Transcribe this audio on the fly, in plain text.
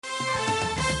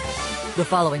The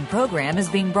following program is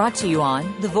being brought to you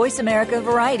on the Voice America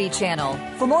Variety Channel.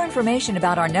 For more information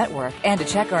about our network and to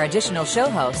check our additional show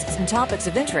hosts and topics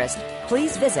of interest,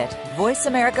 please visit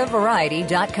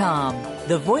voiceamericavariety.com.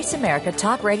 The Voice America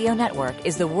Talk Radio Network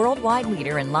is the worldwide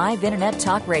leader in live Internet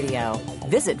talk radio.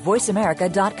 Visit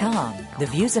voiceamerica.com. The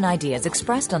views and ideas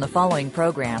expressed on the following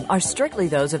program are strictly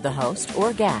those of the host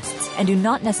or guests and do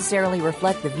not necessarily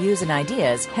reflect the views and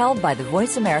ideas held by the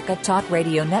Voice America Talk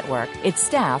Radio Network, its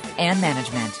staff, and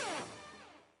management.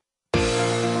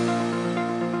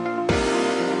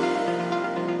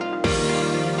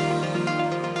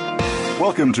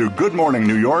 Welcome to Good Morning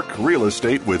New York Real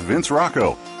Estate with Vince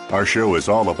Rocco. Our show is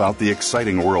all about the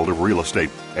exciting world of real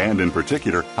estate, and in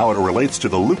particular, how it relates to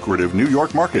the lucrative New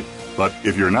York market. But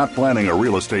if you're not planning a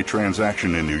real estate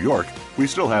transaction in New York, we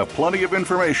still have plenty of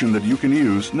information that you can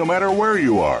use no matter where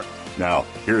you are. Now,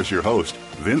 here's your host,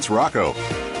 Vince Rocco.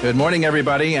 Good morning,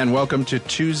 everybody, and welcome to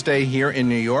Tuesday here in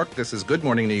New York. This is Good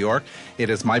Morning New York.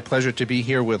 It is my pleasure to be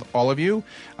here with all of you.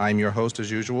 I'm your host, as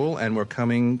usual, and we're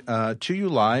coming to you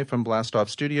live from Blastoff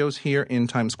Studios here in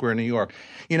Times Square, New York.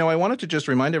 You know, I wanted to just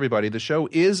remind everybody the show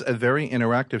is a very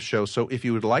interactive show, so if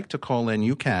you would like to call in,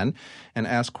 you can, and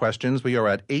ask questions. We are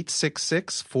at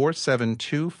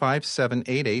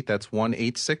 866-472-5788. That's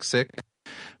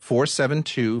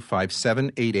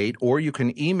 1-866-472-5788, or you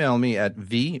can email me at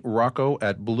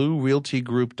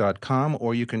vrocco@bluerealtygroup.com,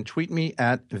 or you can tweet me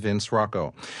at Vince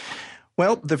Rocco.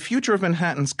 Well, the future of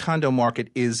Manhattan's condo market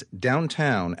is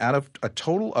downtown. Out of a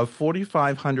total of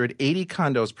 4,580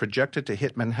 condos projected to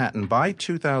hit Manhattan by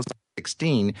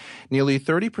 2016, nearly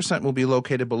 30% will be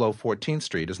located below 14th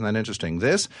Street. Isn't that interesting?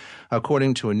 This,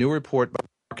 according to a new report by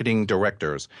marketing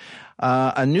directors.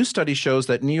 A new study shows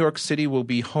that New York City will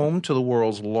be home to the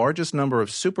world's largest number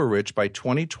of super rich by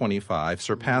 2025,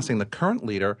 surpassing the current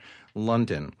leader,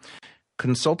 London.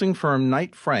 Consulting firm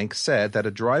Knight Frank said that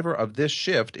a driver of this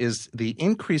shift is the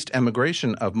increased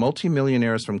emigration of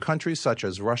multimillionaires from countries such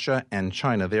as Russia and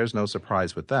China. There's no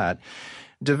surprise with that.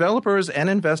 Developers and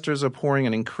investors are pouring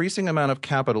an increasing amount of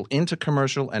capital into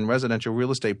commercial and residential real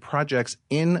estate projects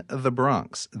in the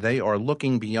Bronx. They are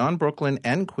looking beyond Brooklyn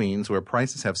and Queens, where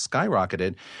prices have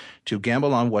skyrocketed, to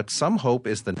gamble on what some hope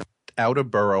is the outer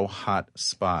borough hot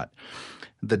spot.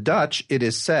 The Dutch, it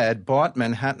is said, bought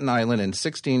Manhattan Island in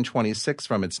 1626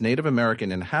 from its Native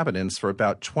American inhabitants for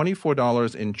about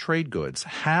 $24 in trade goods.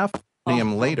 Half a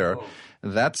millennium later,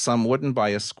 that sum wouldn't buy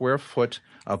a square foot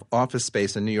of office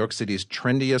space in New York City's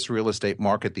trendiest real estate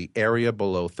market, the area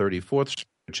below 34th Street,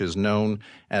 which is known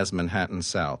as Manhattan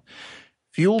South.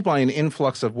 Fueled by an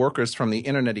influx of workers from the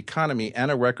internet economy and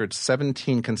a record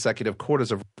 17 consecutive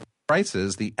quarters of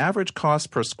prices, the average cost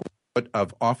per square foot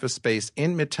of office space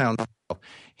in Midtown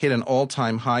hit an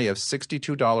all-time high of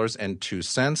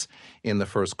 $62.02 in the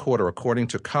first quarter, according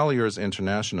to Colliers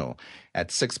International. At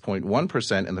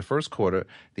 6.1% in the first quarter,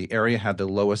 the area had the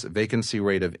lowest vacancy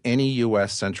rate of any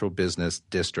U.S. central business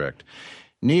district.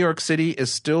 New York City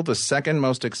is still the second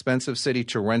most expensive city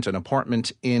to rent an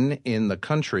apartment in the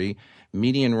country.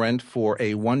 Median rent for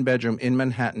a one-bedroom in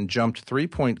Manhattan jumped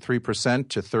 3.3%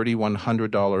 to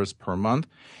 $3,100 per month.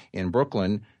 In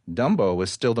Brooklyn, Dumbo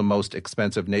is still the most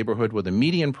expensive neighborhood with a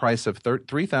median price of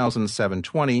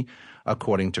 $3,720,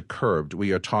 according to Curbed.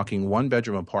 We are talking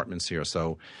one-bedroom apartments here,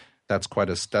 so that's quite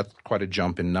a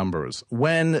jump in numbers.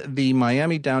 When the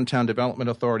Miami Downtown Development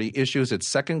Authority issues its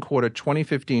second quarter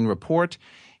 2015 report,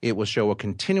 it will show a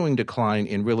continuing decline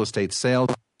in real estate sales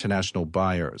to international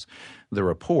buyers. The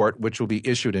report, which will be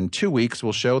issued in 2 weeks,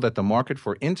 will show that the market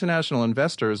for international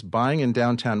investors buying in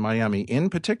downtown Miami in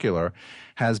particular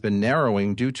has been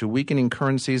narrowing due to weakening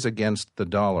currencies against the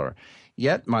dollar.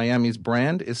 Yet Miami's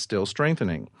brand is still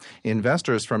strengthening.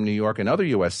 Investors from New York and other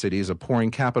U.S. cities are pouring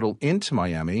capital into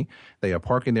Miami. They are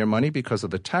parking their money because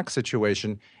of the tax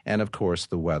situation and, of course,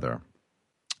 the weather.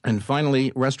 And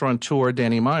finally, restaurateur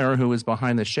Danny Meyer, who is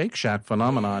behind the Shake Shack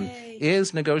phenomenon,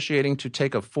 is negotiating to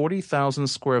take a 40,000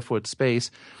 square foot space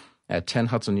at 10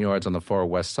 Hudson Yards on the far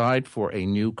west side for a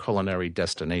new culinary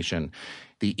destination.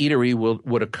 The eatery will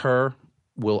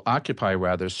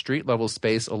occupy street-level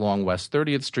space along West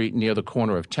 30th Street near the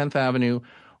corner of 10th Avenue,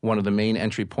 one of the main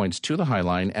entry points to the High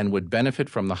Line, and would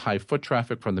benefit from the high foot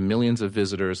traffic from the millions of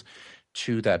visitors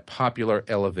to that popular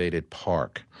elevated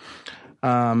park.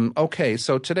 Okay,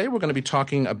 so today we're going to be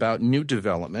talking about new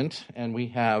development, and we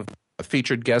have a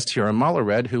featured guest here in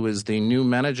Malared, who is the new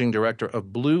managing director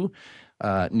of Blue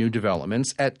New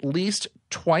Developments. At least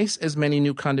twice as many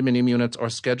new condominium units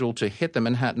are scheduled to hit the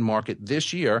Manhattan market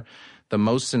this year, the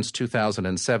most since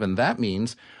 2007. That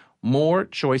means more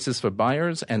choices for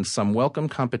buyers, and some welcome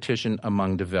competition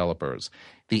among developers.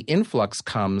 The influx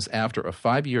comes after a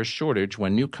 5-year shortage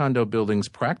when new condo buildings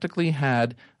practically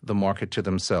had the market to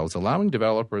themselves, allowing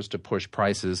developers to push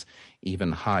prices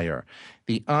even higher.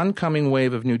 The oncoming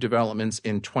wave of new developments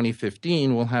in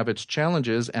 2015 will have its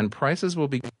challenges, and prices will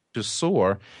begin to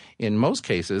soar in most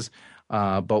cases.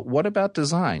 But what about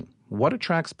design? What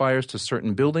attracts buyers to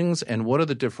certain buildings, and what are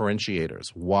the differentiators?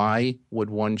 Why would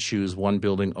one choose one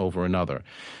building over another?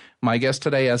 My guest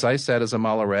today, as I said, is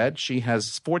Amala Rad. She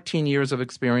has 14 years of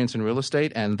experience in real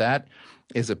estate, and that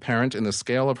is apparent in the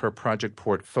scale of her project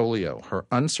portfolio. Her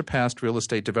unsurpassed real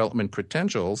estate development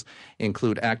credentials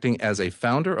include acting as a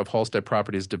founder of Halstead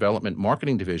Properties Development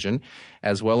Marketing Division,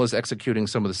 as well as executing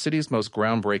some of the city's most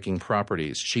groundbreaking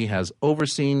properties. She has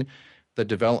overseen the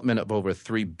development of over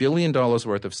 $3 billion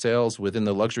worth of sales within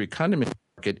the luxury condominium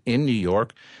market in New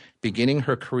York. Beginning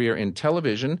her career in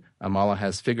television, Amala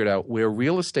has figured out where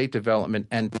real estate development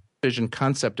and television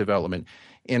concept development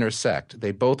intersect.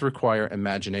 They both require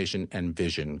imagination and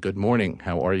vision. Good morning.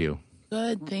 How are you?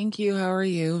 Good. Thank you. How are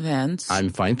you, Vince? I'm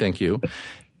fine, thank you.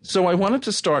 So I wanted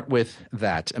to start with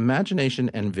that,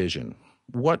 imagination and vision.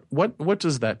 What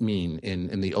does that mean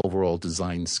in the overall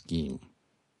design scheme?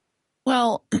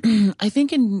 Well, I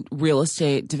think in real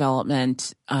estate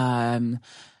development,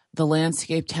 the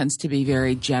landscape tends to be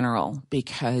very general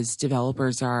because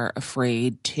developers are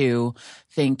afraid to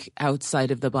think outside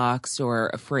of the box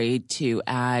or afraid to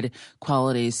add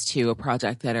qualities to a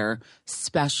project that are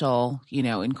special,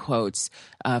 in quotes,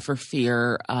 for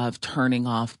fear of turning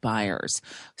off buyers.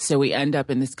 So we end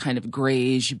up in this kind of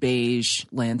grayish, beige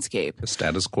landscape. The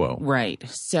status quo. Right.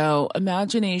 So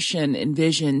imagination and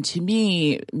vision to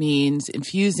me means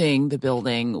infusing the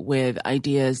building with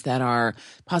ideas that are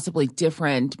possibly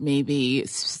different, maybe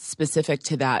specific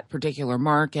to that particular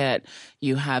market.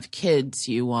 You have kids,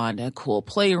 you want a cool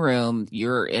playroom,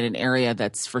 you're in an area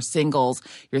that's for singles,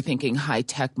 you're thinking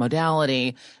high-tech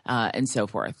modality, and so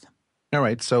forth. All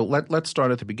right, so let's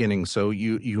start at the beginning. So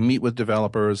you meet with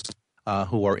developers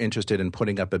who are interested in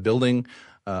putting up a building,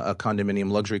 a condominium,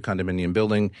 luxury condominium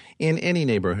building in any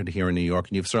neighborhood here in New York,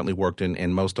 and you've certainly worked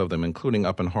in most of them, including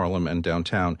up in Harlem and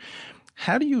downtown.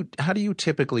 How do you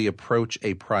typically approach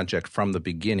a project from the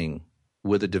beginning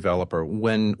with a developer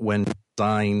when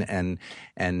design and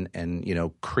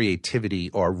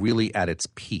creativity are really at its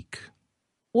peak?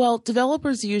 Well,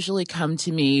 developers usually come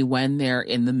to me when they're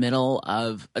in the middle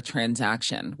of a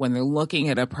transaction, when they're looking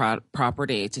at a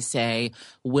property to say,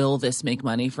 will this make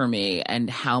money for me and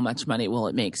how much money will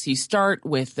it make? So you start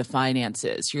with the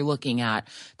finances. You're looking at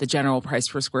the general price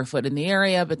per square foot in the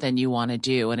area, but then you want to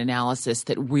do an analysis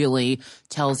that really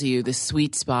tells you the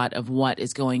sweet spot of what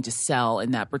is going to sell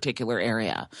in that particular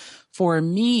area. For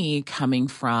me, coming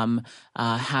from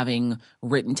having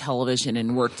written television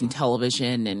and worked in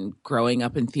television and growing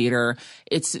up in theater,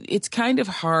 it's kind of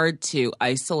hard to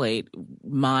isolate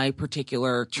my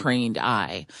particular trained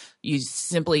eye. You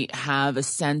simply have a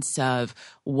sense of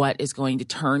what is going to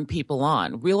turn people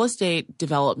on. Real estate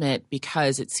development,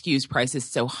 because it skews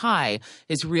prices so high,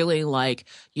 is really like,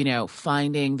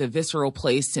 finding the visceral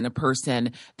place in a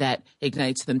person that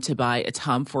ignites them to buy a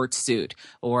Tom Ford suit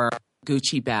or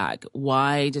Gucci bag.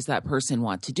 Why does that person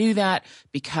want to do that?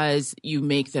 Because you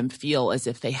make them feel as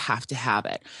if they have to have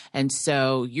it. And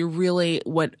so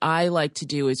what I like to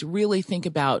do is really think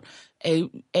about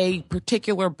a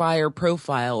particular buyer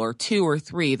profile or two or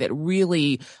three that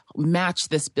really match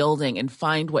this building and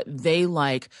find what they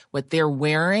like, what they're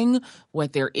wearing,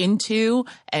 what they're into,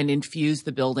 and infuse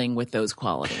the building with those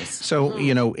qualities. So,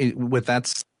 with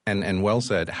that and well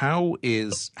said, how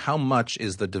much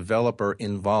is the developer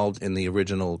involved in the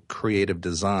original creative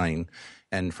design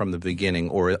and from the beginning,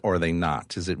 or are they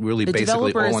not? Is it really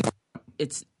basically all on?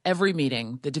 It's every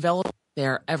meeting. The developer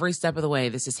there every step of the way.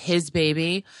 This is his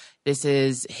baby. This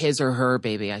is his or her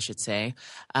baby, I should say.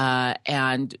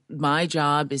 And my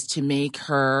job is to make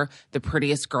her the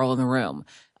prettiest girl in the room.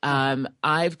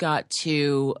 I've got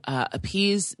to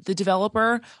appease the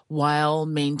developer while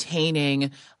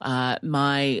maintaining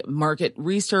my market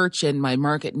research and my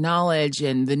market knowledge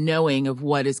and the knowing of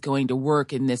what is going to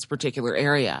work in this particular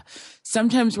area.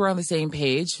 Sometimes we're on the same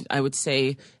page. I would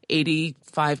say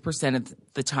 85% of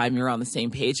the time you're on the same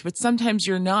page, but sometimes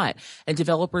you're not. And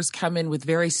developers come in with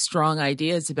very strong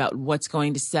ideas about what's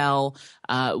going to sell,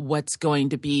 what's going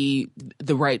to be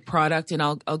the right product. And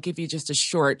I'll give you just a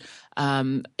short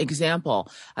example.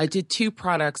 I did 2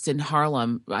 products in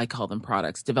Harlem. I call them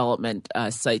products, development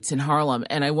sites in Harlem,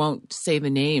 and I won't say the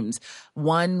names.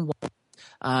 One was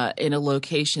in a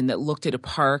location that looked at a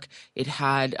park. It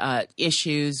had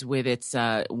issues with its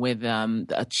with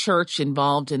a church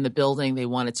involved in the building. They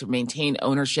wanted to maintain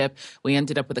ownership. We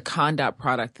ended up with a condo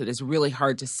product that is really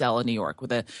hard to sell in New York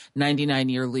with a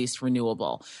 99-year lease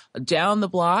renewable. Down the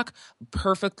block,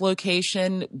 perfect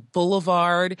location,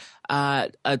 boulevard.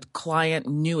 A client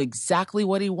knew exactly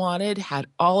what he wanted, had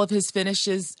all of his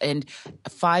finishes, and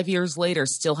 5 years later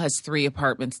still has 3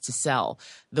 apartments to sell.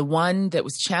 The one that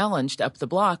was challenged up the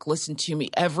block listened to me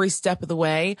every step of the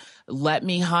way, let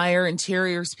me hire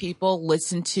interiors people,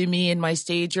 listened to me and my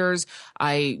stagers.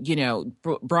 I,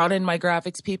 brought in my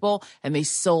graphics people, and they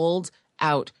sold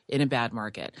out in a bad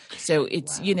market. So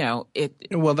it's,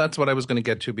 Well, that's what I was going to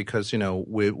get to because,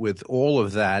 with all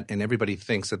of that and everybody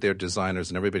thinks that they're designers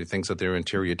and everybody thinks that they're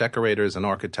interior decorators and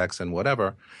architects and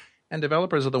whatever. And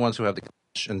developers are the ones who have the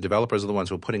cash and developers are the ones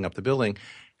who are putting up the building.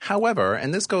 However,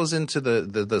 and this goes into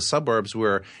the suburbs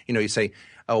where, you say,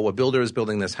 oh, a builder is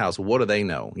building this house. What do they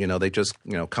know? They just,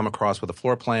 come across with a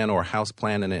floor plan or a house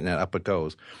plan and up it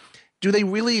goes. Do they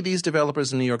really, these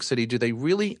developers in New York City, do they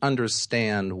really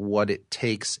understand what it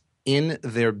takes in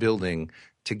their building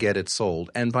to get it sold?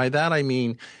 And by that I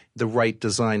mean the right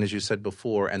design, as you said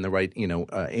before, and the right,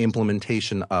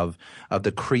 implementation of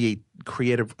the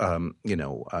creative,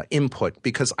 input.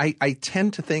 Because I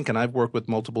tend to think, and I've worked with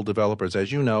multiple developers,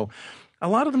 as you know, a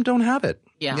lot of them don't have it.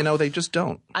 Yeah. They just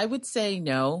don't. I would say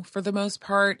no for the most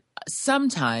part.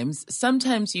 Sometimes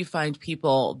you find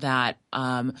people that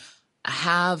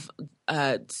have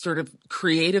a sort of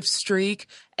creative streak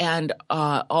and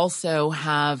also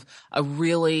have a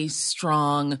really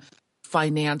strong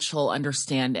financial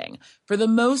understanding. For the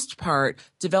most part,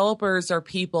 developers are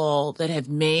people that have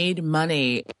made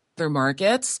money in their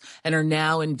markets and are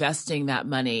now investing that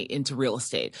money into real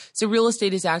estate. So real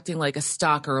estate is acting like a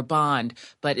stock or a bond,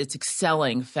 but it's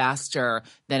excelling faster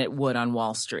than it would on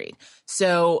Wall Street.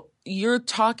 So you're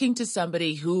talking to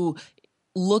somebody who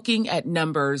looking at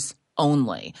numbers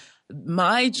only.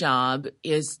 My job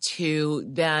is to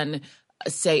then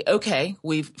say, okay,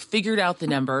 we've figured out the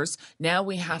numbers. Now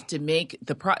we have to make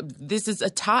this is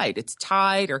a Tide. It's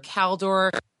Tide or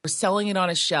Caldor. We're selling it on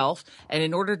a shelf. And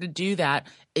in order to do that,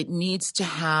 it needs to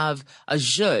have a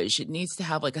zhuzh. It needs to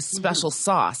have like a special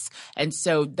sauce. And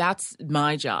so that's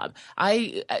my job.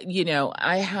 I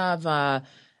have an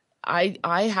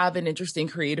interesting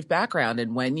creative background.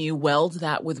 And when you weld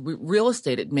that with real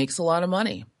estate, it makes a lot of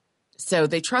money. So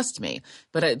they trust me,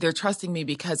 but they're trusting me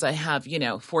because I have,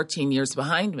 14 years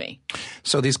behind me.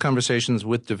 So these conversations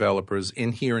with developers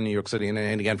here in New York City, and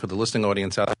again, for the listening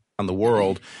audience out around the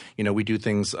world, we do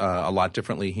things a lot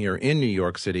differently here in New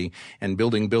York City, and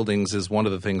building buildings is one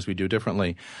of the things we do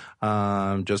differently,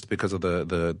 just because of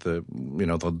the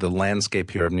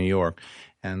landscape here of New York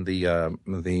and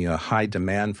the high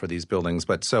demand for these buildings.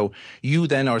 But so you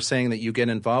then are saying that you get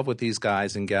involved with these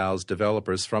guys and gals,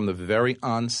 developers, from the very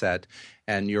onset,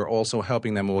 and you're also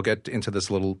helping them. We'll get into this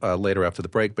a little later after the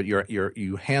break. But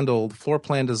you handle floor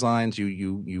plan designs.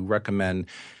 You recommend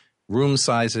room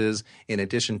sizes in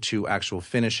addition to actual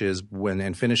finishes.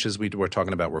 Finishes, we're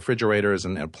talking about refrigerators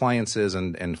and appliances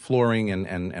and flooring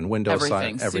and window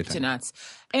everything, soup to nuts.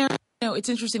 And it's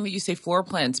interesting that you say floor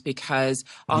plans because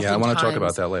oftentimes, I want to talk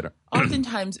about that later.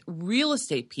 Oftentimes, real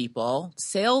estate people,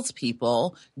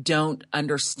 salespeople don't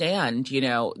understand.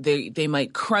 They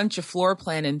might crunch a floor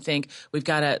plan and think we've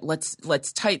got to let's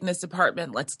tighten this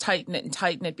apartment, let's tighten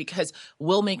it because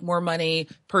we'll make more money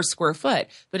per square foot.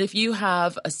 But if you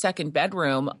have a second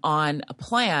bedroom on a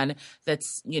plan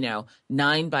that's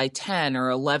 9 by 10 or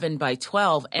 11 by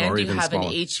 12, and you have smaller,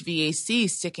 an HVAC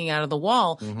sticking out of the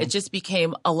wall, it just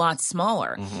became a lot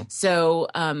smaller. So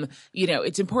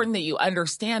it's important that you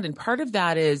understand, and part of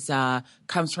that is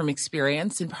comes from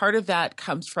experience, and part of that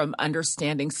comes from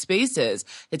understanding spaces.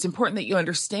 It's important that you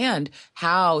understand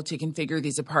how to configure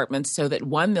these apartments so that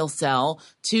 1, they'll sell,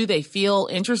 2, they feel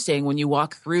interesting when you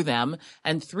walk through them,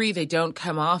 and 3, they don't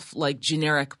come off like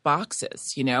generic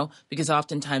boxes, because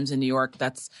oftentimes in New York,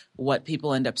 that's what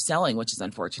people end up selling, which is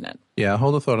unfortunate. Yeah,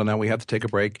 hold a thought on that. We have to take a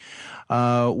break.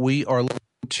 We are listening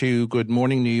to Good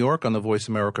Morning New York on the Voice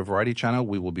America Variety Channel.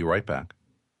 We will be right back.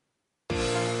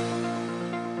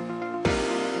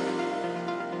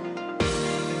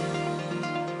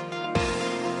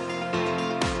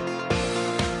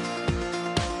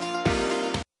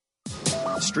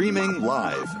 Streaming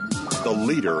live, the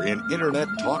leader in Internet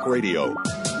talk radio,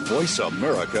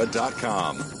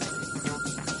 voiceamerica.com.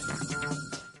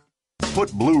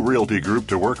 Put Blue Realty Group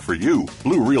to work for you.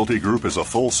 Blue Realty Group is a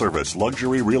full-service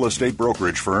luxury real estate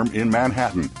brokerage firm in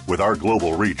Manhattan. With our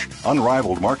global reach,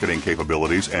 unrivaled marketing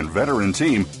capabilities, and veteran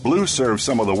team, Blue serves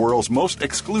some of the world's most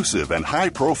exclusive and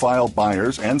high-profile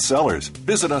buyers and sellers.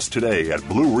 Visit us today at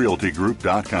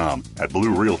BlueRealtyGroup.com. At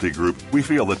Blue Realty Group, we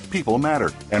feel that people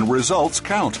matter and results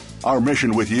count. Our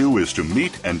mission with you is to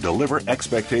meet and deliver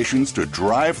expectations to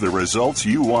drive the results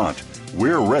you want.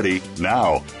 We're ready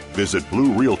now. Visit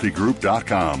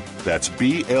BlueRealtyGroup.com. That's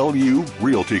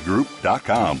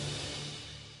BLURealtyGroup.com.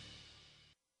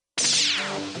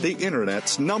 The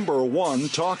Internet's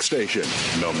 #1 talk station.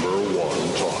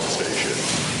 #1 talk station.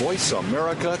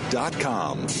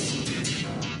 VoiceAmerica.com.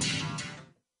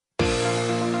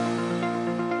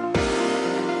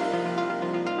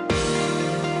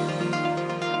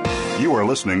 You are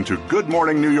listening to Good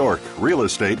Morning New York, Real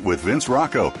Estate with Vince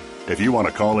Rocco. If you want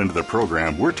to call into the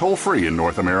program, we're toll-free in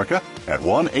North America at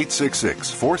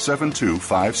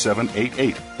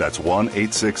 1-866-472-5788. That's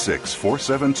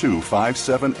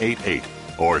 1-866-472-5788.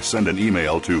 Or send an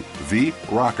email to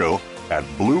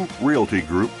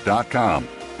vrocco@bluerealtygroup.com.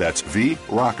 That's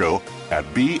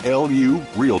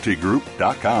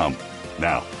vrocco@blurealtygroup.com.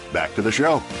 Now, back to the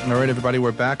show. All right, everybody,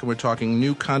 we're back, and we're talking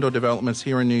new condo developments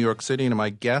here in New York City, and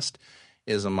my guest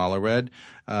is Amala Red,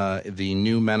 the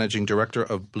new managing director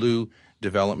of Blue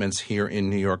Developments here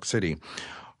in New York City.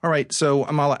 All right, so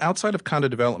Amala, outside of condo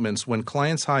developments, when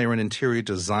clients hire an interior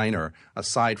designer,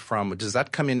 aside from, does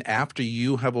that come in after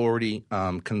you have already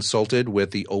consulted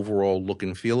with the overall look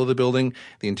and feel of the building?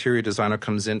 The interior designer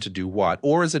comes in to do what?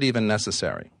 Or is it even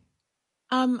necessary?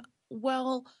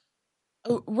 Well,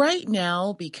 right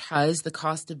now, because the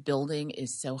cost of building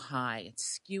is so high,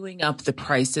 it's skewing up the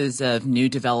prices of new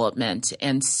development.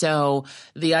 And so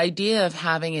the idea of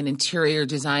having an interior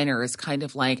designer is kind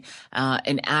of like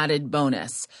an added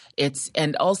bonus.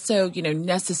 And also,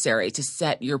 necessary to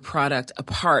set your product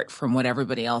apart from what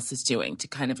everybody else is doing, to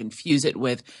kind of infuse it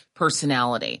with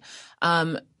personality.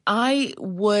 I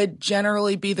would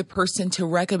generally be the person to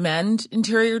recommend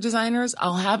interior designers.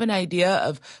 I'll have an idea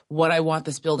of what I want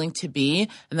this building to be,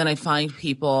 and then I find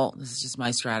people, this is just my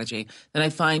strategy, then I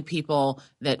find people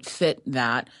that fit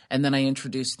that, and then I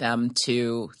introduce them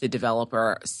to the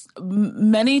developer.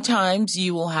 Many times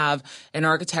you will have an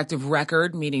architect of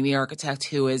record, meaning the architect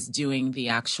who is doing the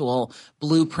actual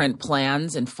blueprint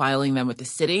plans and filing them with the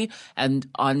city, and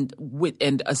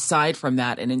aside from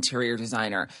that, an interior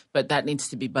designer. But that needs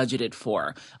to be budgeted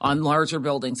for. On larger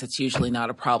buildings, it's usually not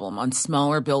a problem. On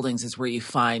smaller buildings is where you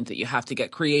find that you have to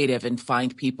get creative and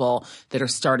find people that are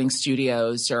starting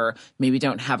studios or maybe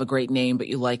don't have a great name, but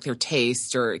you like their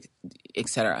taste, or et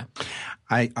cetera.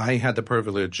 I had the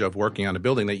privilege of working on a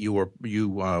building that you were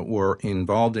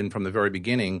involved in from the very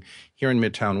beginning here in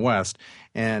Midtown West.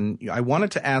 And I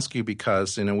wanted to ask you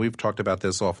because, we've talked about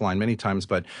this offline many times,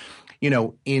 but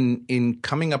in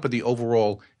coming up with the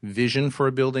overall vision for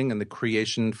a building and the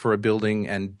creation for a building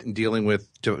and dealing with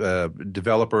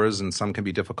developers, and some can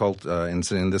be difficult, in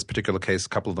this particular case, a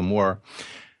couple of them were.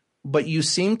 But you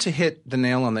seem to hit the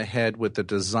nail on the head with the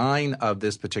design of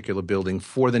this particular building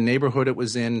for the neighborhood it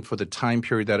was in, for the time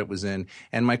period that it was in.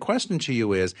 And my question to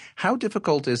you is, how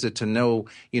difficult is it to know,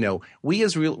 we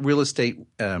as real estate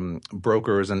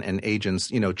brokers and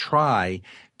agents, try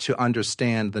to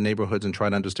understand the neighborhoods and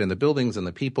try to understand the buildings and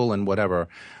the people and whatever.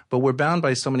 But we're bound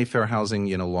by so many fair housing,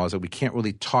 laws that we can't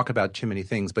really talk about too many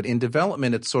things. But in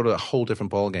development, it's sort of a whole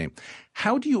different ballgame.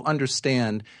 How do you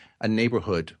understand a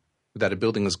neighborhood that a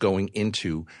building is going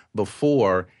into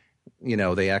before,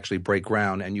 they actually break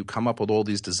ground and you come up with all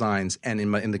these designs? And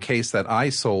in the case that I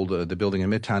sold the building in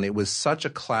Midtown, it was such a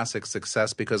classic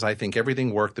success because I think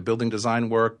everything worked. The building design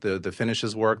worked, the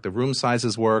finishes worked, the room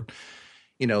sizes worked,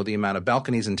 the amount of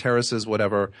balconies and terraces,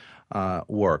 whatever,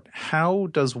 worked. How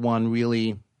does one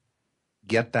really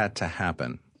get that to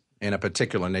happen in a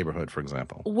particular neighborhood, for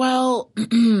example? Well,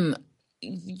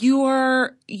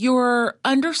 Your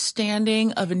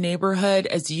understanding of a neighborhood,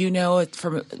 as you know,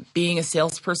 from being a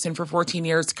salesperson for 14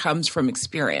 years, comes from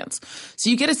experience.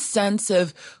 So you get a sense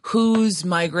of who's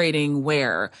migrating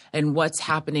where and what's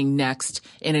happening next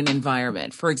in an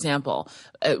environment. For example,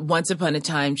 once upon a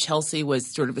time, Chelsea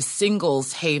was sort of a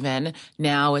singles haven.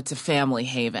 Now it's a family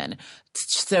haven.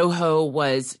 Soho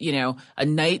was, a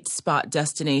night spot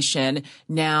destination.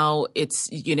 Now it's,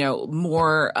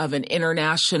 more of an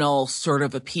international sort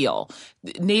of appeal.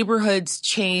 Neighborhoods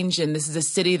change, and this is a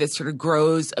city that sort of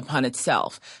grows upon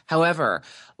itself. However,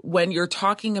 when you're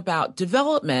talking about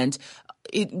development,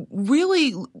 it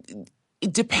really,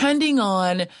 depending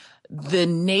on the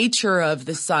nature of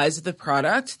the size of the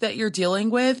product that you're dealing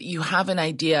with, you have an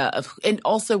idea of, and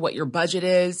also what your budget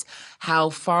is, how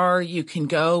far you can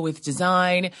go with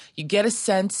design. You get a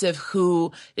sense of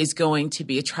who is going to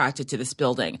be attracted to this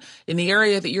building. In the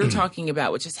area that you're talking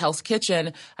about, which is Hell's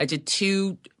Kitchen, I did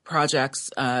 2 projects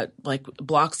like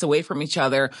blocks away from each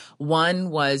other. One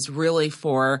was really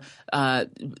for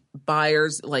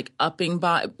buyers, like upping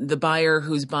the buyer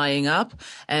who's buying up,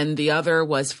 and the other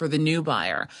was for the new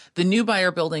buyer. The new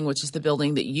buyer building, which is the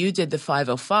building that you did, the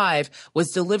 505,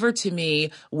 was delivered to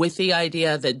me with the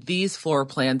idea that these floor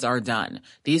plans are done.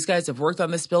 These guys have worked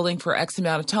on this building for X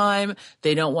amount of time.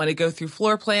 They don't want to go through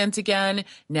floor plans again.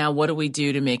 Now, what do we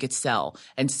do to make it sell?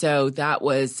 And so that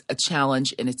was a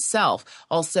challenge in itself.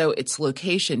 Also, its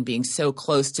location being so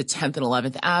close to 10th and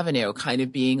 11th Avenue, kind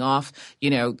of being off,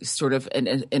 sort of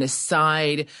in a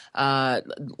side,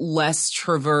 less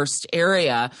traversed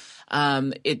area.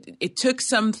 It took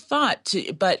some thought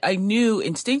but I knew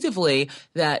instinctively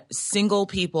that single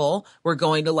people were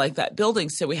going to like that building,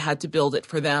 so we had to build it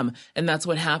for them. And that's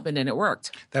what happened, and it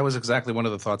worked. That was exactly one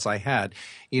of the thoughts I had,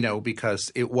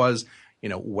 because it was –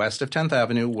 west of 10th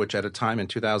Avenue, which at a time in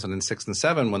 2006 and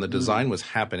 7, when the design was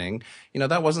happening,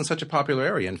 that wasn't such a popular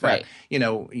area. In fact,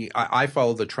 I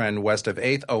followed the trend west of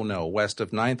 8th. Oh, no. West of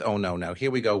 9th. Oh, no. Now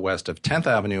here we go west of 10th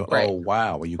Avenue. Right. Oh,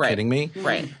 wow. Are you kidding me?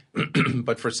 Right.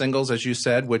 But for singles, as you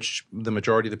said, which the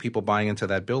majority of the people buying into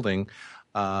that building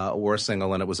were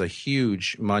single, and it was a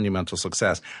huge monumental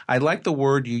success. I like the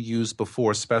word you used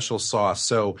before, special sauce.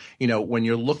 So, when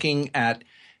you're looking at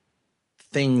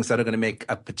things that are going to make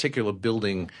a particular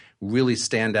building really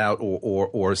stand out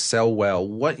or sell well,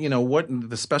 what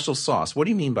the special sauce, what do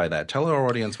you mean by that? Tell our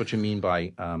audience what you mean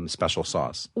by special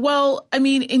sauce. Well, I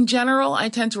mean, in general, I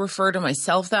tend to refer to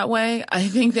myself that way. I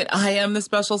think that I am the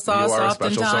special sauce. You are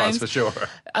oftentimes. A special sauce for sure.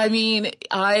 I mean,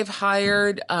 I've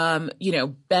hired,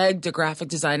 begged a graphic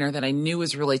designer that I knew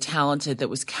was really talented, that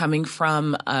was coming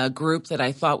from a group that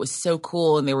I thought was so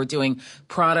cool, and they were doing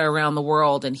Prada around the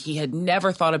world, and he had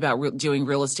never thought about doing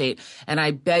real estate. And I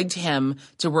begged him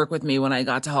to work with me when I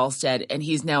got to Halstead, and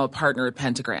he's now a partner at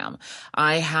Pentagram.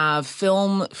 I have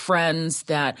film friends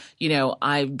that,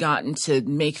 I've gotten to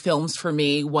make films for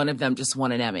me. One of them just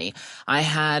won an Emmy. I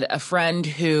had a friend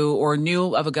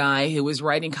knew of a guy who was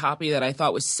writing copy that I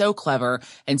thought was so clever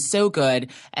and so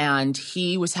good, and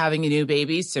he was having a new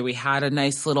baby, so we had a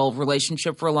nice little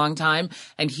relationship for a long time,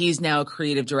 and he's now a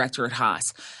creative director at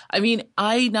Haas. I mean,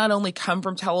 I not only come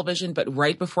from television, but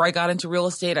right before I got into real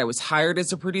estate, I was hired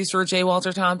as a producer at J.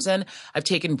 Walter Thompson. I've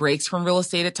taken breaks from real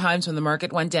estate at times when the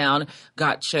market went down,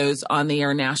 got shows on the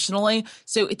air nationally.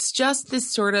 So it's just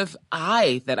this sort of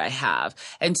eye that I have.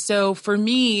 And so for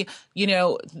me, you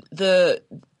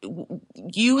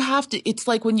have to, it's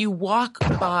like when you walk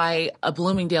by a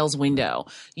Bloomingdale's window,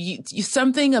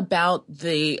 something about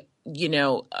the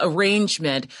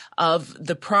arrangement of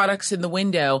the products in the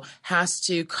window has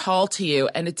to call to you,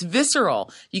 and it's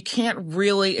visceral. You can't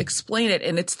really explain it.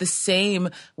 And it's the same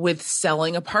with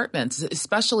selling apartments,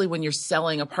 especially when you're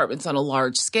selling apartments on a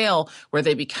large scale where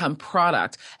they become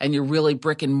product and you're really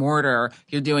brick and mortar.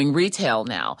 You're doing retail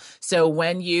now. So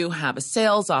when you have a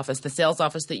sales office, the sales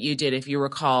office that you did, if you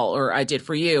recall, or I did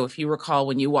for you, if you recall,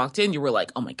 when you walked in, you were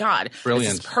like, oh my God,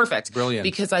 brilliant. This is perfect. Brilliant.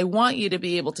 Because I want you to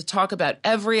be able to talk about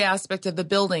every aspect of the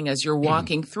building as you're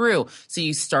walking through. So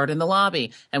you start in the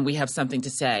lobby, and we have something to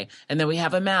say. And then we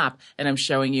have a map, and I'm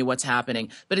showing you what's happening.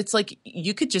 But it's like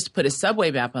you could just put a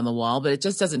subway map on the wall, but it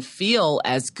just doesn't feel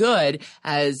as good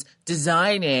as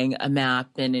designing a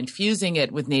map and infusing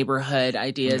it with neighborhood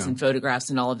ideas and photographs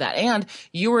and all of that. And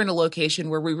you were in a location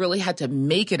where we really had to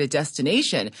make it a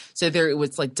destination. So it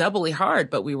was like doubly hard,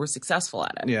 but we were successful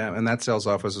at it. Yeah, and that sales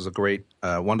office is a great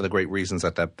one of the great reasons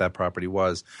that property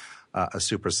was a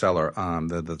super seller.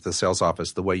 The sales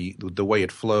office, the way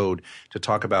it flowed, to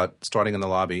talk about starting in the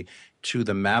lobby to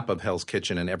the map of Hell's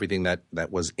Kitchen and everything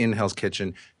that was in Hell's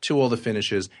Kitchen, to all the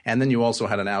finishes. And then you also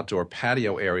had an outdoor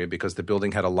patio area because the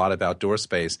building had a lot of outdoor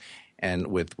space. And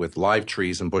with live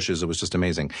trees and bushes, it was just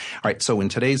amazing. All right, so in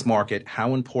today's market,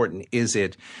 how important is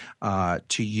it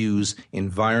to use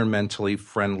environmentally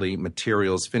friendly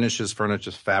materials, finishes,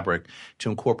 furniture, fabric, to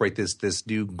incorporate this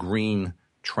new green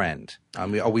trend?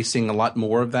 Are we seeing a lot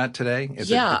more of that today? Is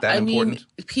it that important?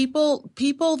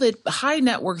 People that high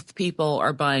net worth people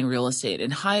are buying real estate,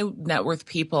 and high net worth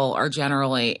people are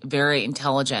generally very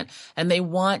intelligent, and they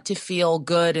want to feel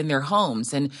good in their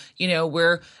homes. And we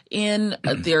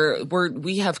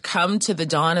have come to the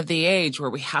dawn of the age where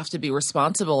we have to be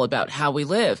responsible about how we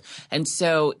live, and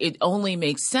so it only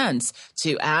makes sense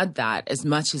to add that as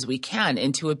much as we can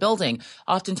into a building.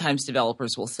 Oftentimes,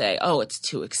 developers will say, "Oh, it's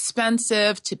too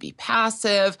expensive to be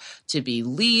passive, to be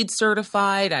LEED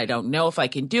certified. I don't know if I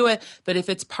can do it." But if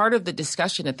it's part of the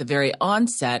discussion at the very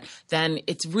onset, then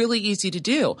it's really easy to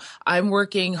do. I'm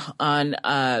working on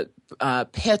a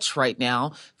pitch right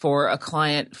now for a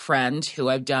client friend who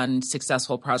I've done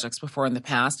successful projects before in the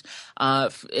past.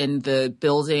 And the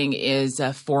building is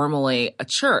formerly a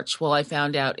church. Well, I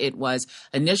found out it was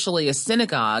initially a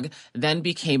synagogue, then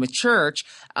became a church.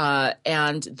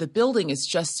 And the building is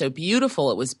just so beautiful.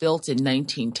 It was built in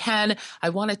 1910. I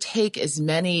want to take as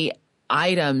many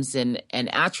items and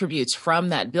attributes from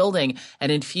that building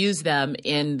and infuse them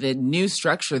in the new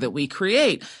structure that we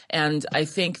create. And I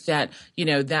think that,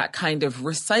 that kind of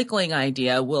recycling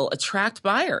idea will attract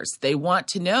buyers. They want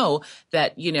to know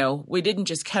that, we didn't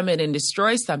just come in and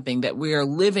destroy something, that we are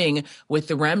living with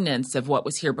the remnants of what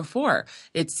was here before.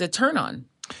 It's a turn on.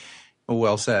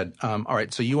 Well said. All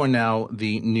right. So you are now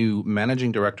the new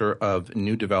managing director of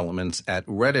new developments at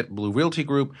Reddit Blue Realty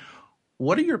Group.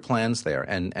 What are your plans there,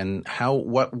 and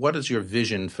what is your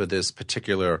vision for this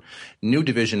particular new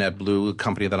division at Blue,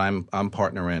 company that I'm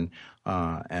partner in,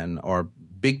 and our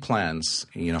big plans,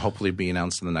 hopefully be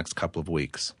announced in the next couple of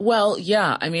weeks? Well,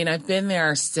 yeah. I mean, I've been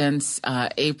there since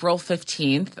April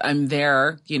 15th. I'm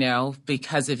there,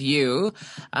 because of you.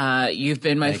 You've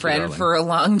been my friend for a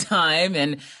long time,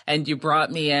 and you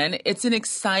brought me in. It's an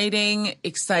exciting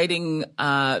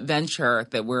venture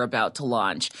that we're about to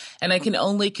launch. And I can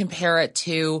only compare it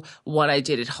to what I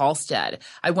did at Halstead.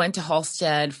 I went to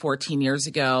Halstead 14 years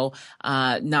ago,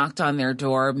 knocked on their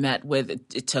door,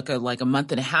 it took a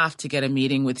month and a half to get a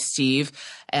meeting with Steve,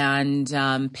 and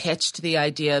pitched the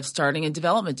idea of starting a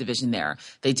development division there.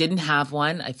 They didn't have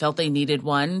one. I felt they needed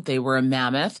one. They were a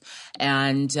mammoth,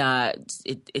 and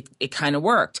it kind of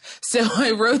worked. So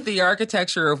I wrote the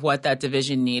architecture of what that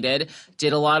division needed,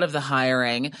 did a lot of the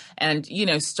hiring, and,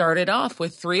 started off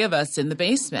with 3 of us in the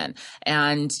basement.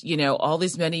 And, all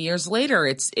these many years later,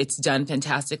 it's done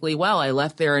fantastically well. I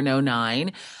left there in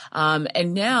 2009.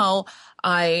 And now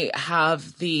I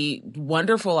have the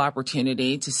wonderful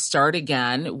opportunity to start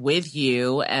again with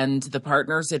you and the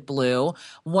partners at Blue.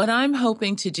 What I'm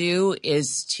hoping to do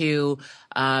is to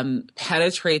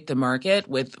penetrate the market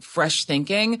with fresh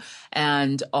thinking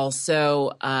and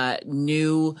also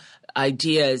new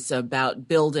ideas about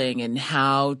building and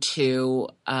how to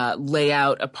lay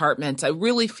out apartments. I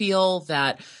really feel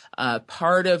that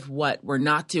part of what we're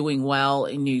not doing well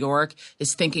in New York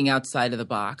is thinking outside of the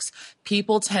box.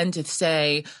 People tend to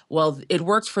say, well, it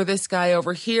worked for this guy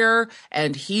over here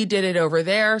and he did it over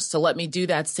there, so let me do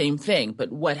that same thing.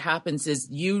 But what happens is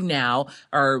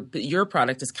your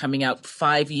product is coming out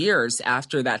 5 years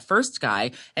after that first guy,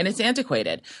 and it's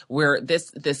antiquated. Where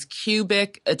this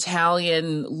cubic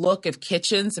Italian look of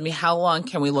kitchens, I mean, how long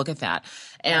can we look at that?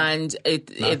 And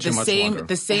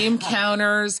the same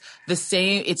counters,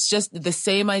 it's just the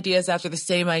same ideas after the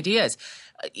same ideas.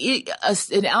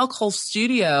 An alcove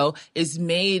studio is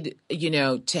made,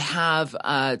 to have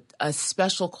a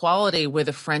special quality with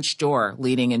a French door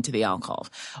leading into the alcove.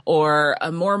 Or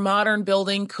a more modern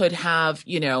building could have,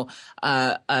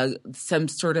 some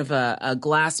sort of a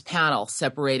glass panel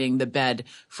separating the bed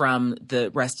from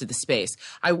the rest of the space.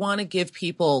 I want to give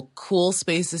people cool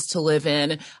spaces to live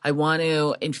in. I want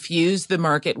to infuse the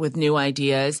market with new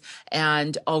ideas.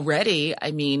 And already, I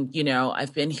mean,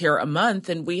 I've been here a month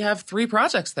and we have 3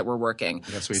 projects that we're working.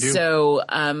 Yes, we do. So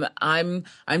I'm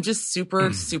just super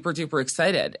duper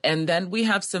excited. And then we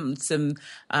have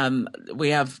we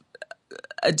have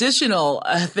additional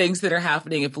things that are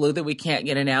happening at Blue that we can't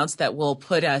yet announce that will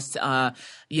put us, that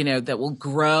will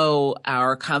grow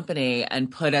our company and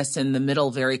put us in the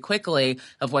middle very quickly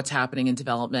of what's happening in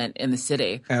development in the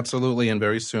city. Absolutely. And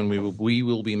very soon we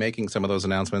will be making some of those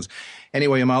announcements.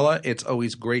 Anyway, Amala, it's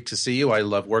always great to see you. I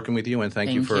love working with you, and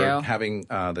thank you for having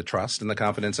the trust and the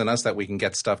confidence in us that we can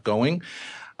get stuff going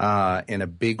in a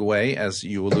big way, as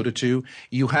you alluded to.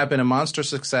 You have been a monster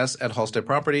success at Halstead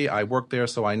Property. I worked there,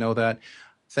 so I know that.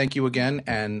 Thank you again,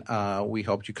 and we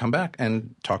hope you come back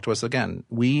and talk to us again.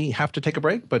 We have to take a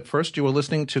break, but first you are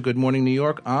listening to Good Morning New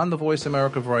York on the Voice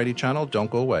America Variety Channel.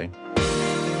 Don't go away.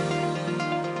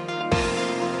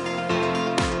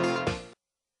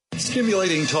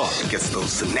 Stimulating talk. It gets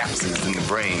those synapses in the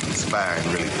brain firing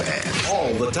really fast.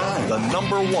 All the time. The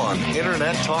 #1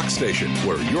 Internet talk station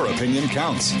where your opinion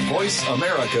counts.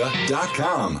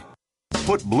 VoiceAmerica.com.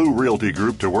 Put Blue Realty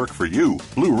Group to work for you.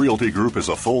 Blue Realty Group is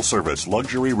a full-service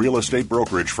luxury real estate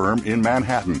brokerage firm in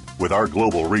Manhattan. With our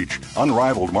global reach,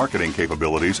 unrivaled marketing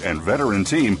capabilities, and veteran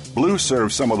team, Blue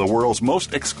serves some of the world's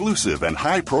most exclusive and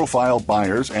high-profile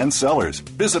buyers and sellers.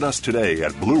 Visit us today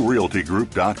at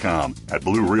BlueRealtyGroup.com. At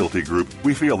Blue Realty Group,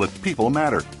 we feel that people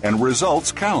matter and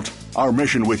results count. Our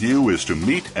mission with you is to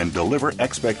meet and deliver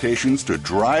expectations to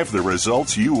drive the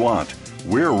results you want.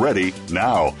 We're ready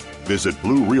now. Visit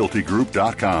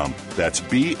BlueRealtyGroup.com. That's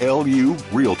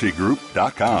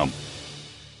BLURealtyGroup.com.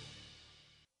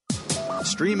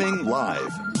 Streaming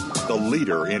live. The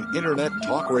leader in Internet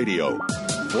talk radio.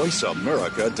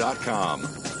 VoiceAmerica.com.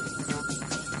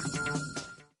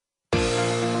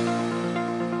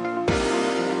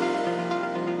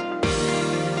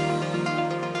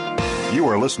 You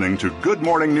are listening to Good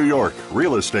Morning New York,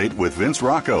 Real Estate with Vince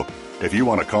Rocco. If you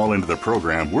want to call into the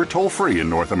program, we're toll-free in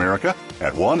North America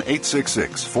at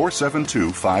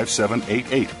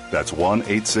 1-866-472-5788. That's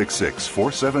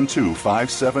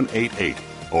 1-866-472-5788.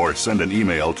 Or send an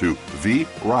email to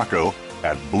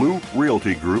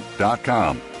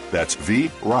vrocco@bluerealtygroup.com. That's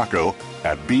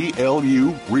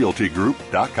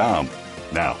vrocco@blurealtygroup.com.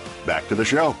 Now, back to the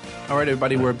show. All right,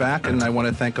 everybody, we're back, and I want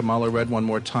to thank Amala Red one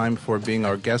more time for being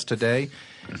our guest today.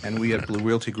 And we at Blue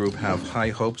Realty Group have high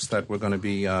hopes that we're going to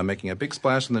be making a big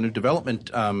splash in the new development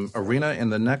arena in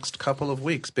the next couple of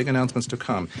weeks. Big announcements to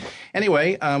come.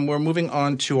 Anyway, we're moving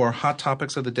on to our hot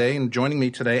topics of the day. And joining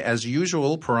me today, as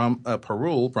usual,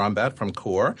 Parul Brombat from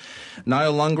CORE,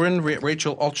 Niall Lundgren,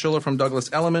 Rachel Altschuler from Douglas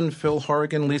Elliman, Phil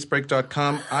Horrigan,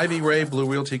 LeaseBreak.com, Ivy Ray, Blue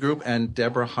Realty Group, and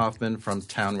Deborah Hoffman from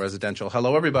Town Residential.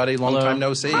 Hello, everybody. Long time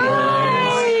no see.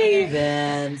 Hi,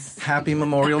 Vince. Happy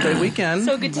Memorial Day weekend.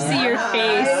 So good to see your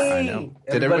face. I know.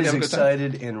 Did everybody have a good time?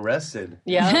 Excited and rested.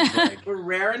 Yeah. We're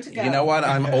raring to go. You know what?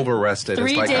 I'm over-rested.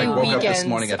 It's like I woke up this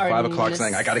morning at 5 o'clock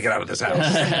saying, I got to get out of this house.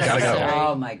 Got to go.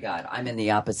 Oh, my God. I'm in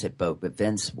the opposite boat. But,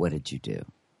 Vince, what did you do?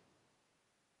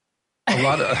 A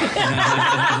lot of.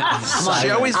 She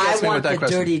always gets me with that I want the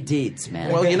question. dirty deeds,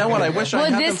 man. Well, you know what? I wish I had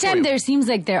Well, them this for time you. there seems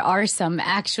like there are some,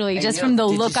 actually, just you know, from the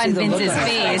did you look see on the look Vince's on his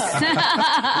face.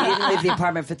 You didn't leave the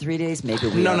apartment for 3 days? Maybe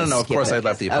we No. ought to Of skip course, it. I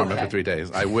left the apartment Okay. for 3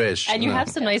 days. I wish. And you No. have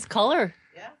some nice color.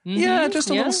 Yeah,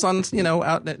 just a little sun,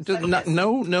 out.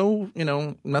 No,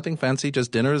 nothing fancy.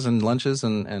 Just dinners and lunches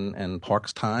and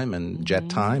parks time and jet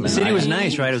time. The city was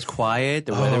nice, right? It was quiet.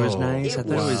 The weather was nice. It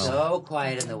was so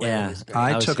quiet and the weather was great.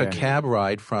 I was took a there. cab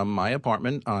ride from my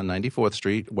apartment on 94th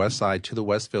Street, West Side, to the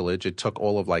West Village. It took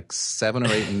all of like 7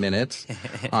 or 8 minutes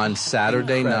on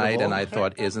Saturday night, and I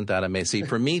thought, isn't that amazing? See,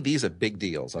 for me, these are big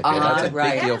deals. Okay, that's a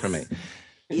right. big deal for me.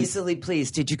 Easily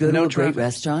pleased. Did you go to No a traffic. great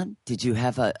restaurant? Did you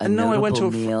have a No, I went to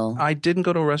meal? I didn't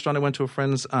go to a restaurant. I went to a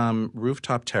friend's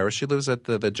rooftop terrace. She lives at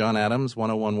the John Adams,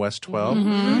 101 West 12.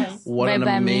 What Right an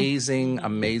by me.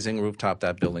 amazing rooftop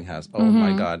that building has. Oh,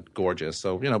 my God, gorgeous.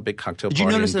 So, big cocktail Did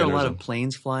party. you notice and there were a dinners lot and- of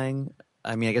planes flying?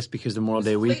 I mean, I guess because the Memorial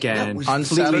Day weekend. On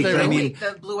Fleet Week, Saturday, I really? mean,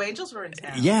 The Blue Angels were in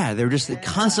town. yeah, they were just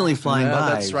constantly flying Yeah, by.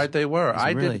 that's right. They were.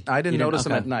 I really- didn't you notice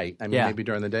them okay. at night. I mean, Yeah. maybe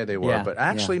during the day they were. Yeah, But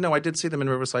actually, no, I did see them in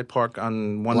Riverside Park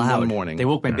on one Loud. morning. They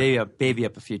woke my baby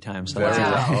up a few times. So Very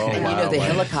that's loud. Oh, And wow, you know, the wow.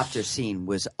 helicopter scene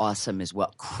was awesome as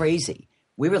well. Crazy.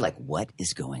 We were like, what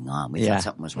is going on? We Yeah. thought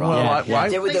something was wrong. Well, why-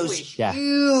 There were those Yeah.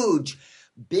 huge,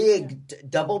 big,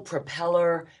 double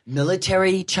propeller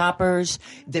military choppers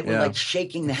that were Yeah. like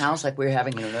shaking the house like we were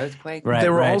having an earthquake. Right.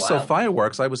 There were also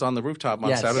fireworks. I was on the rooftop on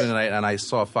Yes. Saturday night, and I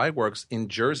saw fireworks in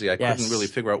Jersey. I Yes. couldn't really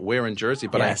figure out where in Jersey,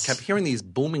 but Yes. I kept hearing these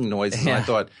booming noises, and I Yeah.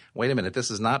 thought, wait a minute,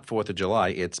 this is not 4th of July.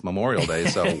 It's Memorial Day,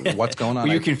 so what's going on?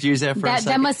 Were you confused there for a That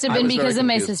second? must have I been was very because of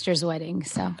my confused. sister's wedding.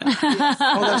 So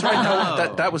Oh, that's right.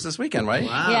 No, that was this weekend, right?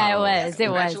 yeah, it was.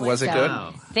 It was. Was it So, good?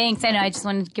 Thanks. I know. I just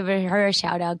wanted to give her a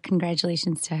shout out. Congratulations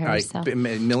to her. All right. So.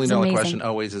 $1,000,000 amazing. question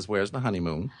always is, where's the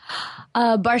honeymoon?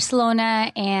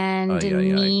 Barcelona and Ay, ay,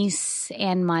 ay. Nice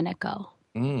and Monaco.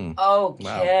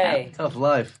 Okay. Tough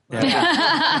life.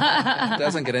 It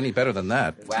doesn't get any better than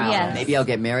that. Wow. Yes. Maybe I'll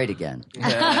get married again.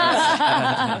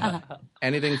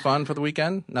 Anything fun for the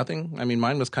weekend? Nothing? I mean,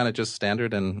 mine was kind of just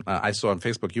standard, and I saw on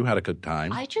Facebook you had a good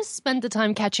time. I just spent the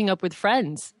time catching up with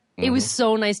friends. It was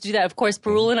so nice to do that. Of course,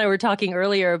 Parul and I were talking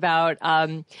earlier about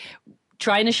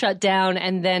trying to shut down.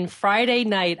 And then Friday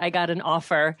night, I got an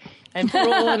offer. And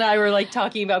Parul and I were like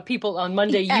talking about people on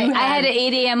Monday. I had an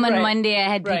 8 a.m. on Monday. I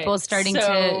had people starting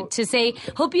to say,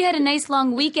 hope you had a nice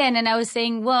long weekend. And I was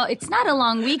saying, well, it's not a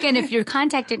long weekend if you're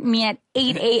contacting me at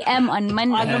 8 a.m. on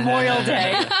Monday. On Memorial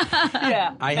Day.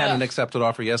 I had an accepted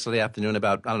offer yesterday afternoon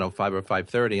about, 5 or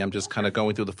 5:30. I'm just kind of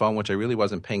going through the phone, which I really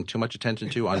wasn't paying too much attention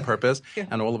to on purpose.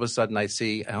 And all of a sudden I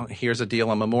see, here's a deal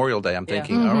on Memorial Day. I'm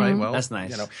thinking, all right, well. That's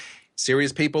nice.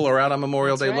 Serious people are out on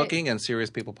Memorial Day looking, and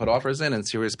serious people put offers in, and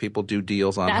serious people do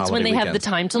deals on holiday That's when they weekends. have the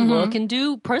time to look and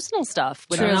do personal stuff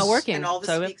when they're not working. And all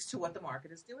this speaks to what the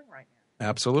market is doing right now.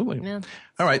 Absolutely. Yeah.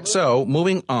 All right, so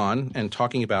moving on and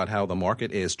talking about how the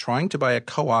market is, trying to buy a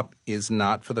co-op is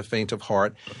not for the faint of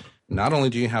heart. Not only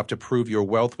do you have to prove your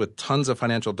wealth with tons of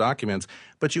financial documents,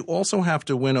 but you also have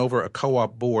to win over a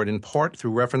co-op board, in part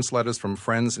through reference letters from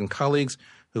friends and colleagues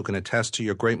who can attest to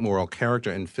your great moral character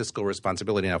and fiscal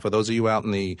responsibility. Now, for those of you out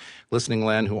in the listening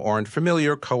land who aren't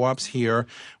familiar, co-ops here,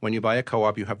 when you buy a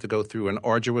co-op, you have to go through an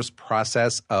arduous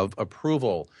process of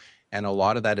approval. And a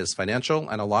lot of that is financial,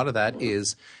 and a lot of that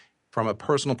is from a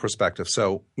personal perspective.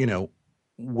 So,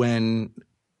 when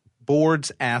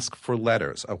boards ask for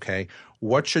letters, okay,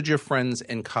 what should your friends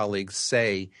and colleagues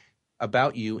say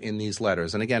about you in these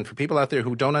letters? And again, for people out there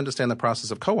who don't understand the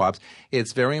process of co-ops,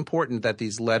 it's very important that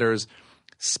these letters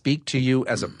speak to you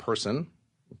as a person,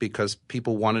 because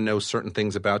people want to know certain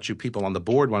things about you. People on the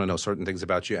board want to know certain things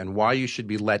about you and why you should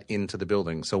be let into the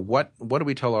building. So what do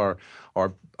we tell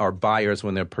our buyers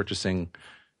when they're purchasing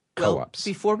co-ops?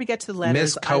 Well, before we get to the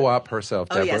letters, Miss Co-op herself,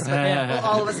 Deborah. Oh, yes. But,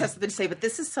 all of us have something to say, but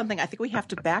this is something I think we have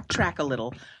to backtrack a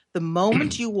little. The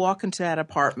moment you walk into that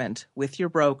apartment with your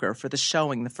broker for the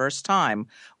showing the first time,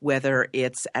 whether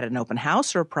it's at an open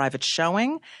house or a private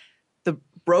showing, the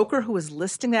broker who is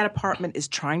listing that apartment is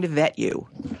trying to vet you.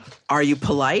 Are you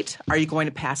polite? Are you going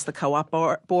to pass the co-op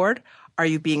board? Are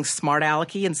you being smart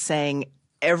alecky and saying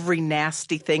every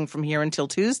nasty thing from here until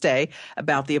Tuesday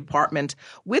about the apartment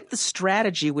with the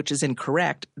strategy, which is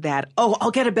incorrect, that,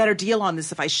 I'll get a better deal on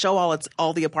this if I show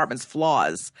all the apartment's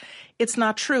flaws. It's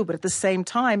not true. But at the same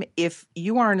time, if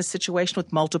you are in a situation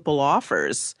with multiple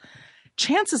offers,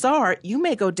 chances are you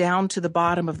may go down to the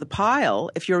bottom of the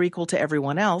pile if you're equal to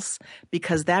everyone else,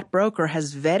 because that broker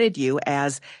has vetted you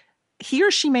as he or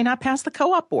she may not pass the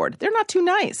co-op board. They're not too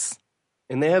nice.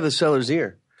 And they have the seller's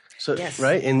ear. So, yes.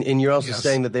 Right? And you're also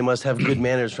saying that they must have good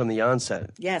manners from the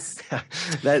onset. Yes.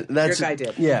 That's your guy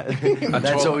did. Yeah.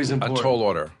 That's always important. A tall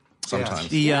order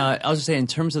sometimes. I was just saying, in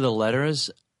terms of the letters,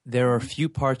 there are a few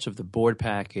parts of the board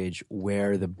package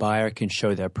where the buyer can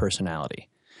show their personality.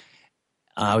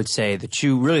 I would say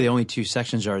the only two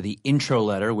sections are the intro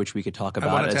letter, which we could talk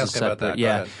about as a separate. About that.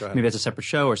 Yeah, go ahead. Maybe that's a separate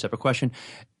show or a separate question,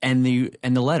 and the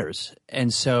letters.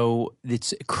 And so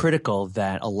it's critical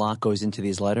that a lot goes into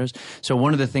these letters. So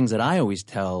one of the things that I always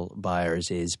tell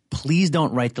buyers is, please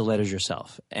don't write the letters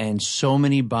yourself. And so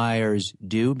many buyers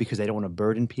do, because they don't want to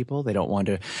burden people. They don't want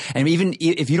to, and even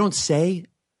if you don't say.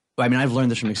 I've learned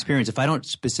this from experience. If I don't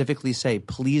specifically say,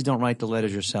 please don't write the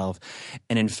letters yourself,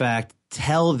 and in fact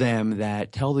tell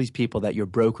these people that your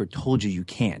broker told you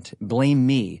can't, blame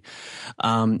me.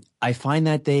 I find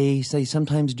that they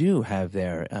sometimes do have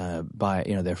their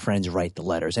friends write the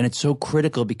letters, and it's so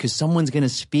critical because someone's going to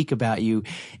speak about you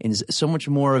in so much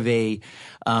more of a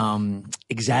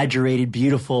exaggerated,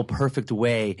 beautiful, perfect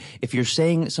way. If you're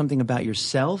saying something about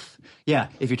yourself,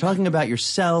 if you're talking about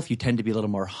yourself, you tend to be a little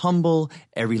more humble.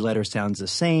 Every letter sounds the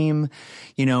same,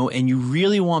 and you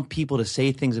really want people to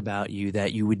say things about you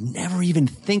that you would never even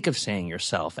think of saying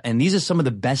yourself. And these are some of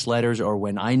the best letters, or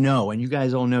when I know, and you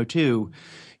guys all know too,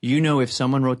 if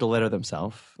someone wrote the letter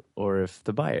themselves or if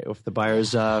the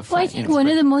buyer's friend. Well, I think one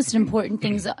of the most important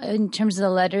things in terms of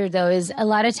the letter, though, is a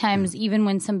lot of times, even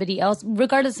when somebody else,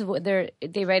 regardless of whether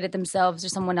they write it themselves or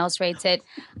someone else writes it,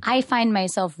 I find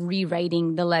myself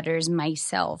rewriting the letters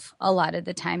myself a lot of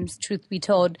the times, truth be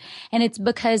told. And it's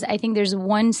because I think there's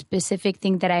one specific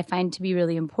thing that I find to be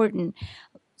really important.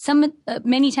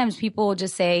 Many times people will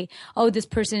just say, this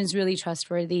person is really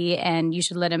trustworthy and you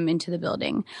should let him into the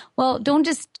building. Well, don't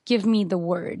just give me the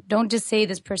word. Don't just say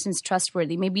this person's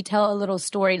trustworthy. Maybe tell a little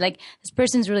story like this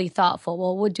person's really thoughtful.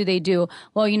 Well, what do they do?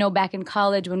 Well, back in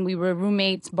college when we were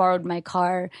roommates, borrowed my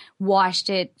car, washed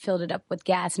it, filled it up with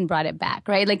gas and brought it back,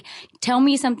 right? Like tell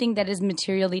me something that is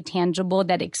materially tangible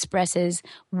that expresses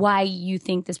why you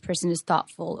think this person is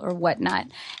thoughtful or whatnot.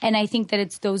 And I think that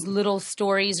it's those little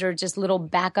stories or just little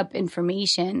back backup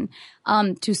information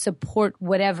to support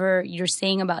whatever you're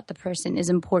saying about the person is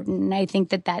important. And I think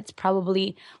that that's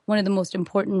probably one of the most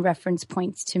important reference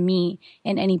points to me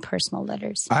in any personal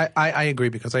letters. I agree,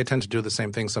 because I tend to do the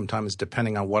same thing sometimes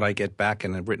depending on what I get back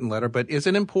in a written letter. But is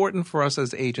it important for us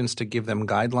as agents to give them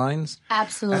guidelines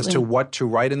Absolutely. as to what to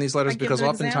write in these letters? Or give Because them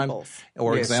oftentimes examples.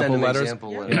 or example send them letters.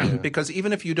 example letters. Because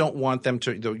even if you don't want them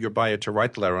to your buyer to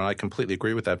write the letter, and I completely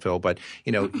agree with that, Phil, but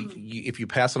if you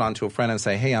pass it on to a friend and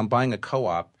say, hey, I'm buying a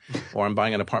co-op or I'm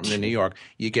buying an apartment in New York,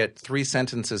 you get 3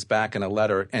 sentences back in a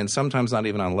letter, and sometimes not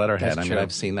even on letterhead. That's I mean, true.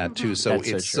 I've seen that too. So That's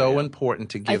it's so true, yeah. important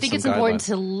to give I think some it's important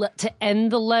guidelines. to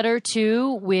end the letter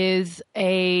too with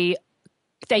a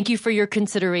thank you for your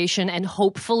consideration, and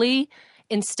hopefully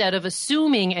instead of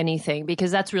assuming anything,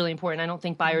 because that's really important. I don't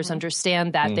think buyers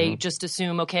understand that. They just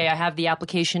assume, okay, I have the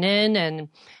application in and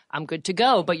I'm good to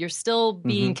go, but you're still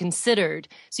being considered.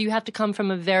 So you have to come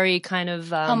from a very kind of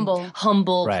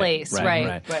humble Right, place.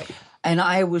 right. And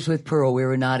I was with Pearl. We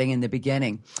were nodding in the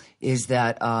beginning. Is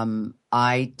that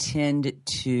I tend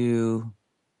to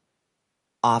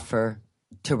offer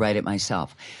to write it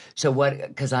myself. So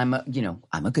because I'm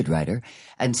a good writer.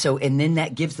 And then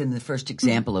that gives them the first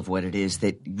example of what it is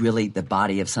that really the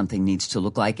body of something needs to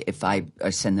look like if I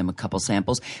send them a couple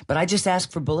samples. But I just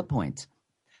ask for bullet points.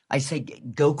 I say,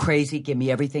 go crazy, give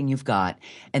me everything you've got,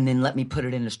 and then let me put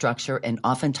it in a structure. And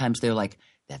oftentimes they're like,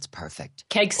 that's perfect.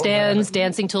 Keg stands,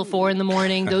 dancing till 4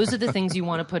 a.m. Those are the things you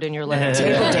want to put in your letter.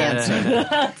 Table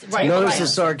dancing. Notice the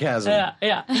sarcasm.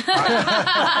 Yeah.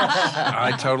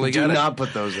 I totally get it. Do not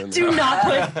put those in there. Do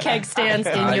not put keg stands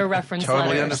in your reference letter.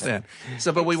 Totally understand.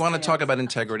 So, but we want to talk about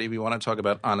integrity. We want to talk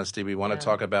about honesty. We want to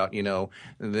talk about,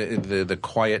 the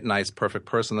quiet, nice, perfect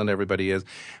person that everybody is.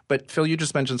 But Phil, you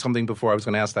just mentioned something before. I was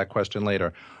going to ask that question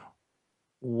later.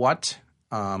 What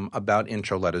about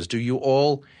intro letters? Do you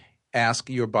all ask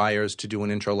your buyers to do an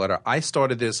intro letter? I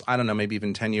started this, I don't know, maybe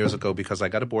even 10 years ago, because I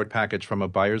got a board package from a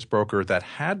buyer's broker that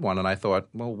had one, and I thought,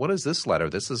 well, what is this letter?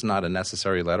 This is not a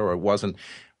necessary letter, or it wasn't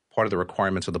part of the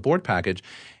requirements of the board package.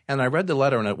 And I read the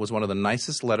letter, and it was one of the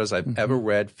nicest letters I've ever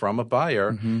read from a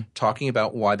buyer, talking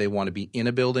about why they want to be in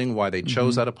a building, why they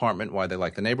chose that apartment, why they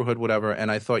like the neighborhood, whatever. And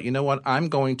I thought, you know what? I'm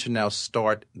going to now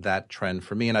start that trend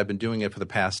for me, and I've been doing it for the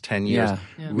past 10 years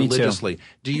religiously.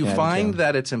 Do you find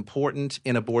that it's important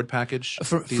in a board package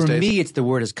For these days? me, it's the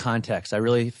word is context. I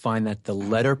really find that the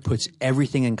letter puts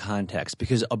everything in context,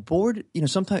 because a board,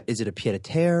 sometimes is it a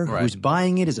pied-à-terre? Right. Who's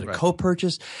buying it? Is it a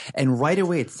co-purchase? And right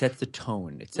away, it sets the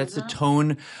tone. It sets the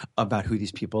tone about who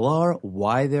these people are,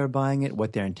 why they're buying it,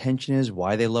 what their intention is,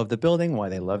 why they love the building, why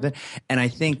they loved it. And I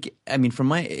think,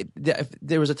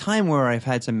 there was a time where I've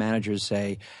had some managers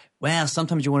say, well,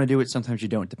 sometimes you want to do it, sometimes you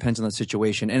don't. Depends on the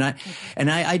situation. And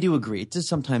I do agree. It does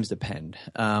sometimes depend.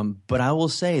 But I will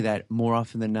say that more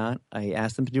often than not, I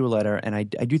ask them to do a letter, and I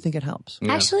do think it helps.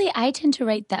 Yeah. Actually, I tend to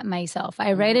write that myself.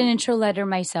 I write an intro letter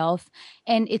myself,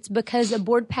 and it's because a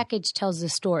board package tells a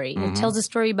story. It tells a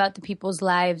story about the people's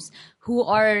lives. Who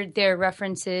are their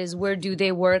references? Where do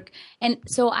they work? And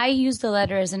so I use the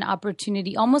letter as an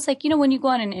opportunity, almost like, when you go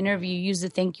on an interview, you use the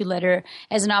thank you letter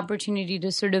as an opportunity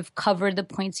to sort of cover the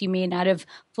points you may not have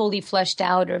fully fleshed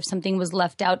out, or if something was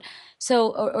left out.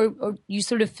 So, or you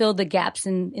sort of fill the gaps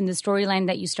in the storyline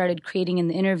that you started creating in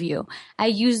the interview. I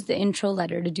use the intro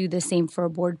letter to do the same for a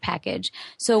board package.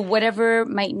 So whatever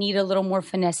might need a little more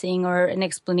finessing or an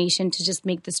explanation to just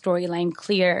make the storyline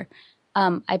clear,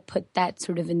 I put that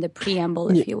sort of in the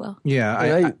preamble, if you will.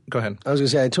 Yeah, go ahead. I was going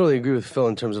to say, I totally agree with Phil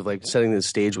in terms of like setting the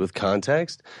stage with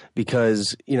context,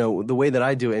 because, the way that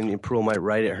I do it, and Pearl might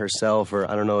write it herself,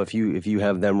 or I don't know if you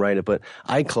have them write it, but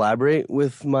I collaborate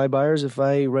with my buyers if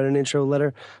I write an intro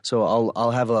letter. So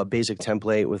I'll have a basic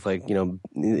template with like,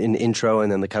 an intro and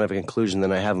then the kind of a conclusion.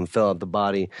 Then I have them fill out the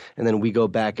body, and then we go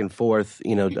back and forth,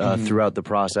 throughout the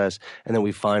process, and then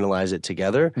we finalize it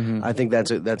together. I think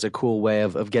that's a cool way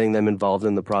of getting them involved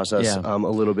in the process a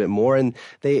little bit more, and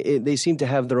they seem to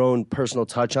have their own personal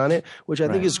touch on it, which I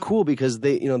think is cool, because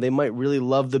they might really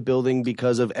love the building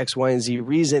because of X, Y, and Z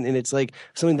reason, and it's like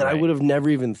something that I would have never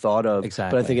even thought of.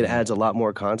 Exactly. But I think it adds a lot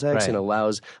more context and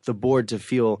allows the board to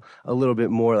feel a little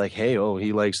bit more like, hey,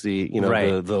 he likes the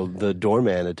the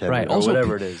doorman attendant, or also,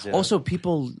 whatever it is. Also,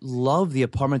 people love the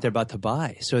apartment they're about to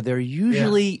buy, so they're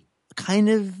usually kind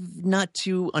of not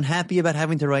too unhappy about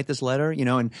having to write this letter,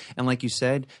 and like you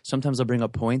said, sometimes they'll bring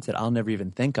up points that I'll never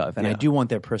even think of, and I do want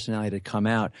their personality to come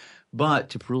out. But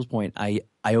to Pearl's point, I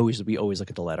we always look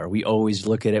at the letter. We always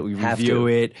look at it. We Have review to.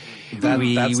 it. That's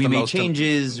we the make most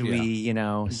changes.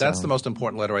 yeah. That's so. the most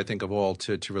important letter, I think, of all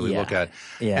to really Yeah. look at.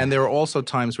 Yeah. And there are also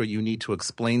times where you need to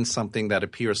explain something that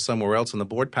appears somewhere else in the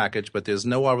board package, but there's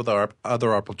no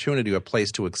other opportunity or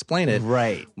place to explain it.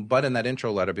 Right. But in that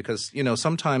intro letter, because,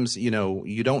 sometimes,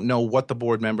 you don't know what the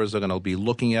board members are going to be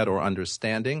looking at or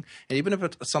understanding. And even if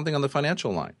it's something on the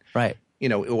financial line. Right.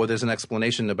 Or there's an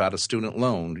explanation about a student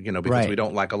loan, because Right. we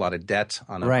don't like a lot of debt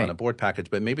on a board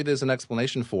package. But maybe there's an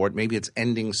explanation for it. Maybe it's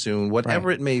ending soon. Whatever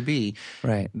it may be,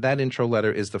 that intro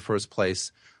letter is the first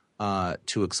place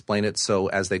to explain it. So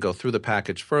as they go through the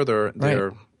package further,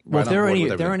 they're Well, right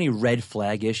if there are any red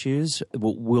flag issues,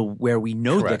 where we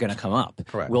know they're going to come up,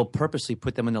 we'll purposely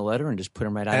put them in the letter and just put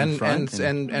them right out in front.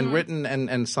 And written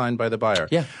and signed by the buyer.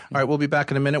 Yeah. All right, we'll be back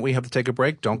in a minute. We have to take a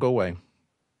break. Don't go away.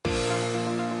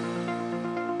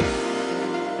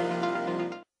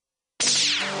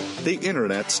 The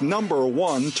Internet's number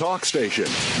one talk station.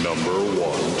 Number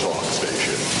one talk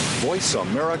station.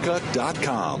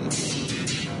 VoiceAmerica.com.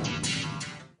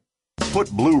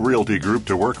 Put Blue Realty Group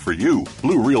to work for you.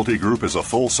 Blue Realty Group is a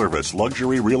full-service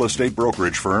luxury real estate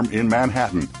brokerage firm in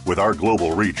Manhattan. With our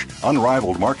global reach,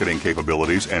 unrivaled marketing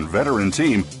capabilities, and veteran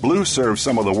team, Blue serves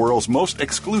some of the world's most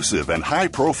exclusive and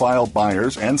high-profile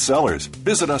buyers and sellers.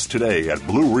 Visit us today at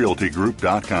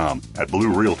BlueRealtyGroup.com. At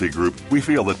Blue Realty Group, we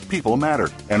feel that people matter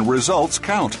and results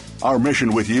count. Our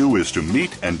mission with you is to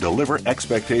meet and deliver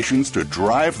expectations to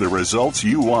drive the results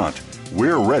you want.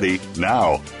 We're ready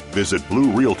now. Visit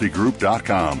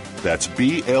BlueRealtyGroup.com. That's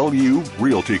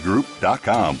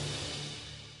BLURealtyGroup.com.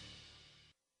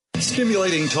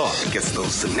 Stimulating talk. It gets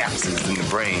those synapses in the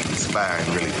brain firing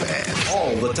really fast.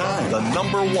 All the time. The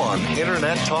number one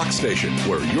Internet talk station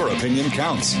where your opinion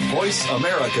counts.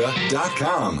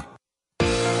 VoiceAmerica.com.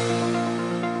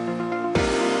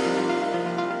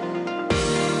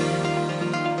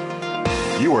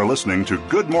 You are listening to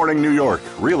Good Morning New York,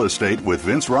 Real Estate with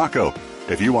Vince Rocco.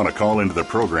 If you want to call into the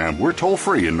program, we're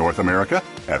toll-free in North America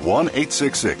at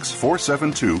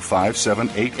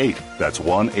 1-866-472-5788. That's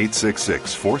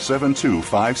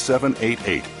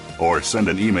 1-866-472-5788. Or send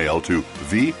an email to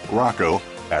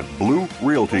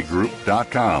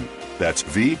vrocco@bluerealtygroup.com. That's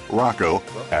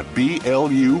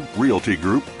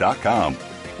vrocco@blurealtygroup.com.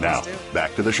 Now,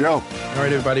 back to the show. All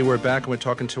right, everybody, we're back and we're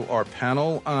talking to our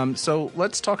panel. So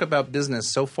let's talk about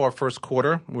business. So far, first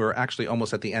quarter, we're actually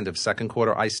almost at the end of second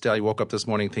quarter. I woke up this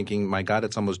morning thinking, my God,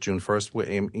 it's almost June 1st.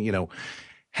 We're,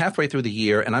 halfway through the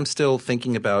year, and I'm still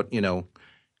thinking about,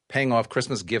 paying off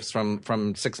Christmas gifts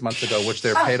from 6 months ago, which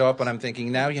they're paid off. But I'm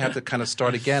thinking now you have to kind of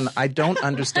start again. I don't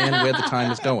understand where the time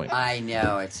is going. I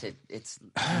know it's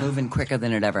moving quicker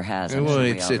than it ever has. Well,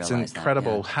 it's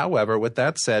incredible. However, with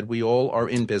that said, we all are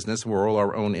in business. We're all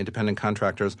our own independent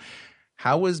contractors.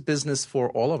 How was business for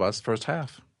all of us first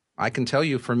half? I can tell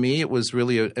you, for me, it was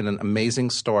really an amazing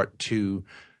start to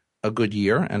a good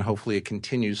year, and hopefully it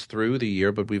continues through the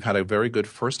year. But we've had a very good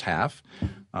first half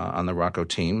on the Rocco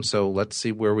team. So let's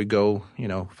see where we go,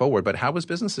 forward. But how was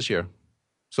business this year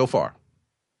so far?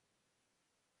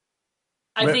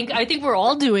 I think we're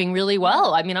all doing really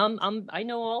well. I mean, I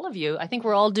know all of you. I think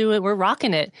we're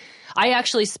rocking it. I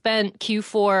actually spent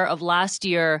Q4 of last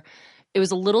year. It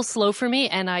was a little slow for me,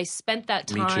 and I spent that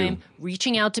time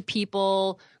reaching out to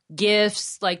people,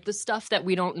 gifts, like the stuff that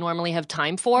we don't normally have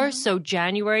time for. Mm-hmm. So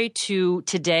January to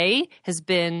today has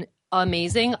been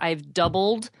amazing. I've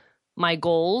doubled my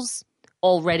goals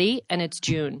already, and it's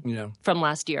June from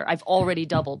last year. I've already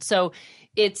doubled. So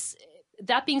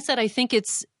that being said, I think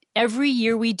it's every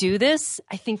year we do this.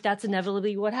 I think that's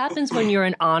inevitably what happens when you're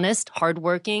an honest,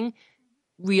 hardworking,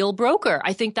 real broker.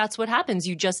 I think that's what happens.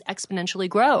 You just exponentially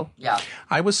grow. Yeah.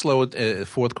 I was slow at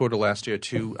fourth quarter last year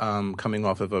too, coming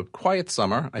off of a quiet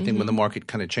summer. I think when the market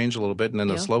kind of changed a little bit, and then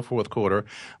a slow fourth quarter.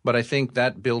 But I think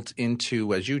that built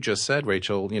into, as you just said,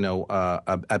 Rachel,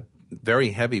 a very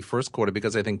heavy first quarter,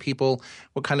 because I think people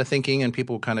were kind of thinking, and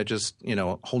people were kind of just,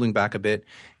 holding back a bit.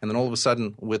 And then all of a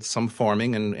sudden, with some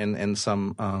farming and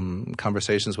some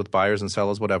conversations with buyers and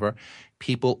sellers, whatever,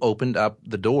 people opened up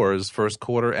the doors first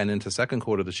quarter and into second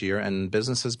quarter this year. And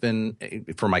business has been,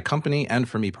 for my company and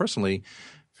for me personally,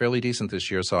 fairly decent this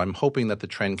year. So I'm hoping that the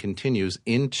trend continues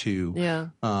into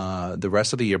the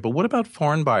rest of the year. But what about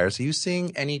foreign buyers? Are you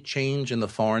seeing any change in the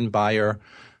foreign buyer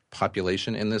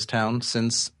population in this town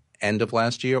since end of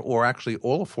last year, or actually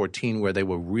all of 14, where they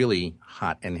were really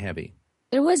hot and heavy?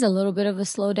 There was a little bit of a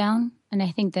slowdown, and I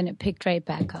think then it picked right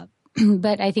back up.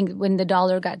 But I think when the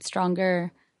dollar got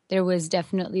stronger, there was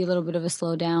definitely a little bit of a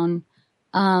slowdown.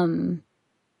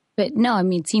 But no, I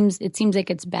mean, it seems like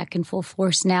it's back in full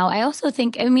force now. I also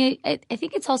think, I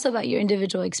think it's also about your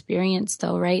individual experience,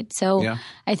 though, right? So Yeah.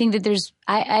 I think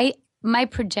that my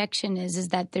projection is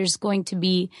that there's going to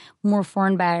be more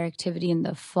foreign buyer activity in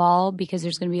the fall because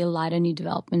there's going to be a lot of new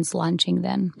developments launching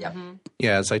then. Yep.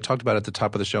 Yeah, as I talked about at the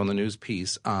top of the show in the news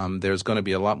piece, there's going to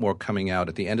be a lot more coming out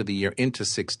at the end of the year into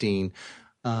 16.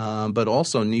 But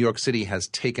also New York City has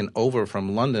taken over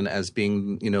from London as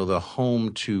being, the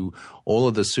home to all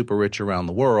of the super rich around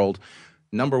the world.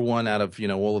 Number one out of,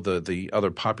 all of the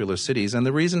other popular cities. And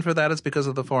the reason for that is because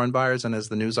of the foreign buyers. And as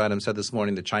the news item said this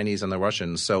morning, the Chinese and the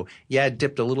Russians. So, yeah, it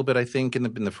dipped a little bit, I think,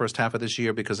 in the first half of this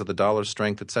year because of the dollar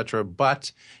strength, et cetera.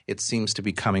 But it seems to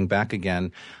be coming back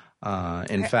again.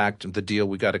 In fact, the deal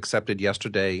we got accepted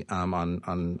yesterday on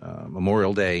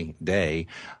Memorial Day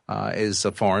is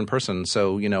a foreign person.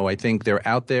 So, I think they're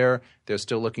out there. They're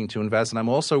still looking to invest. And I'm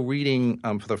also reading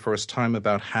for the first time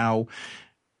about how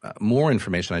more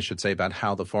information, I should say, about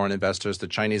how the foreign investors, the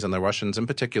Chinese and the Russians in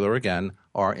particular, again,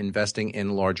 are investing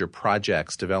in larger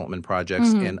projects, development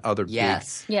projects in other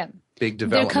big developments.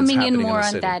 They're coming in more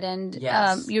on that end.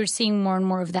 Yes. You're seeing more and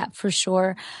more of that for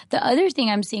sure. The other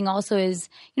thing I'm seeing also is,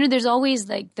 there's always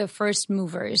like the first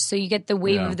movers. So you get the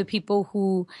wave of the people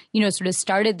who, sort of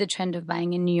started the trend of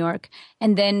buying in New York.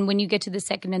 And then when you get to the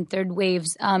second and third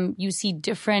waves, you see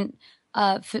different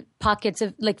pockets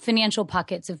of like financial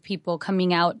pockets of people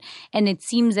coming out. And it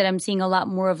seems that I'm seeing a lot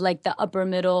more of like the upper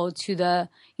middle to the,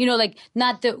 like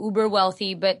not the uber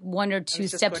wealthy, but one or two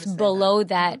steps below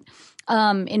that.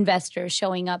 Investors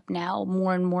showing up now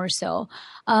more and more so.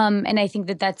 And I think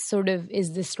that sort of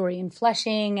is the story in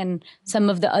Flushing and some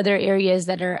of the other areas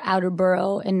that are outer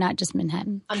borough and not just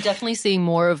Manhattan. I'm definitely seeing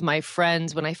more of my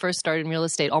friends. When I first started in real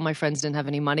estate, all my friends didn't have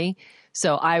any money.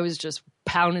 So I was just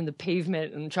pounding the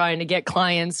pavement and trying to get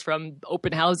clients from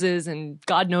open houses and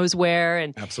God knows where.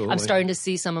 And Absolutely. I'm starting to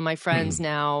see some of my friends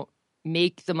now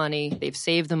make the money. They've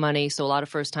saved the money. So a lot of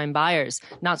first-time buyers,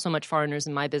 not so much foreigners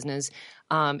in my business,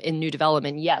 in new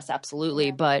development. Yes,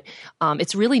 absolutely. But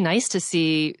it's really nice to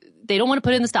see they don't want to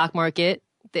put it in the stock market.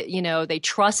 That, they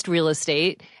trust real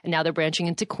estate, and now they're branching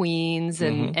into Queens.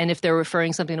 And if they're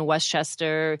referring something to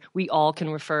Westchester, we all can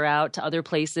refer out to other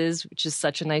places, which is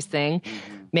such a nice thing.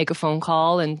 Make a phone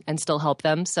call and still help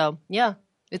them. So, yeah,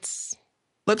 it's...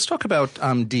 Let's talk about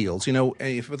deals. For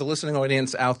the listening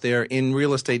audience out there, in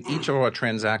real estate, each of our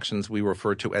transactions we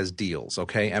refer to as deals,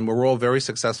 okay? And we're all very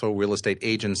successful real estate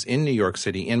agents in New York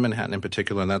City, in Manhattan in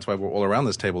particular, and that's why we're all around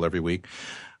this table every week.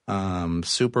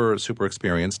 Super, super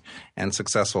experienced and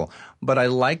successful. But I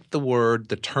like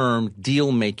the term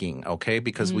deal making, okay?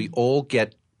 Because we all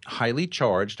get highly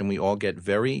charged and we all get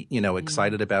very,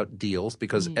 excited about deals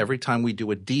because every time we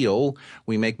do a deal,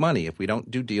 we make money. If we don't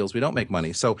do deals, we don't make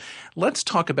money. So let's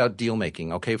talk about deal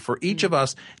making, okay? For each of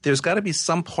us, there's got to be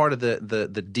some part of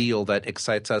the deal that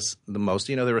excites us the most.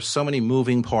 There are so many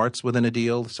moving parts within a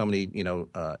deal, so many,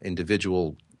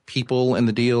 individual people in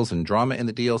the deals and drama in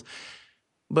the deals.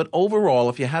 But overall,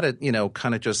 if you had to,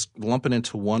 kind of just lump it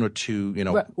into one or two,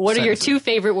 What are your two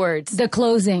favorite words? The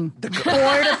closing. Board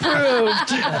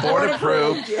approved. Board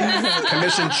approved.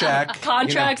 Commission check.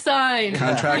 Contract signed.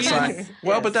 Contract signed.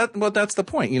 Well, but that's the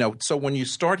point. So when you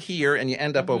start here and you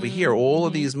end up over here, all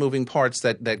of these moving parts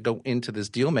that go into this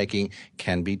deal making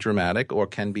can be dramatic or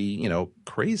can be,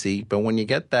 crazy. But when you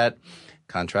get that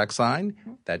contract signed,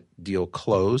 that deal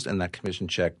closed, and that commission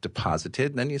check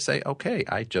deposited, then you say, okay,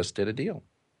 I just did a deal.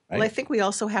 Right? Well, I think we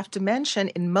also have to mention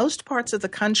in most parts of the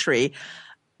country,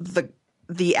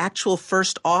 the actual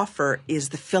first offer is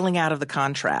the filling out of the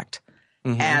contract.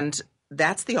 And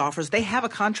that's the offers. They have a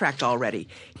contract already.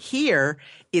 Here,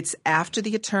 it's after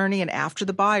the attorney and after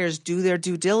the buyers do their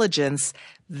due diligence,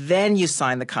 then you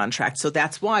sign the contract. So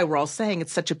that's why we're all saying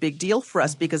it's such a big deal for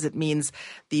us, because it means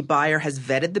the buyer has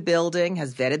vetted the building,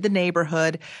 has vetted the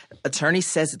neighborhood, attorney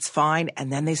says it's fine, and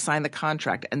then they sign the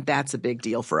contract. And that's a big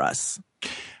deal for us.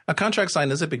 A contract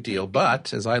sign is a big deal,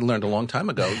 but as I learned a long time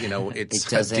ago,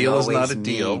 it's it a deal is not a mean,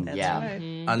 deal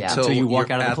until you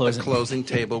walk out of the closing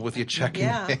table with your check in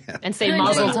hand. And say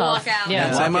Mazel Tov.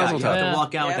 Yeah, say Mazel You have Tov. to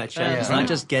walk out with that check. It's not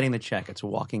just getting the check; it's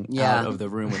walking out of the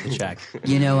room with the check.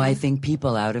 I think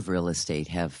people out of real estate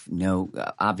have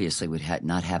obviously would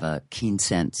not have a keen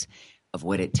sense of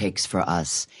what it takes for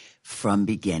us from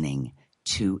beginning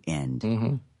to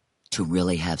end to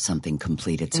really have something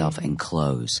complete itself and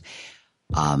close.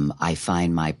 I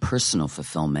find my personal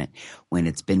fulfillment when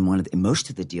it's been most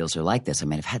of the deals are like this. I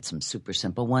mean, I've had some super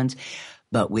simple ones,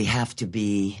 but we have to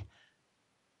be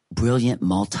brilliant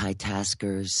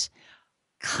multitaskers,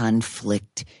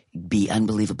 be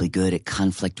unbelievably good at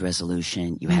conflict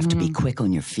resolution. You have to be quick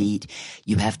on your feet.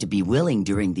 You have to be willing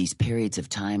during these periods of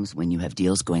times when you have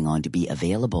deals going on to be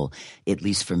available, at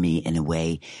least for me, in a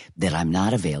way that I'm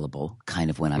not available, kind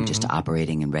of when I'm just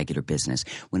operating in regular business.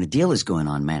 When a deal is going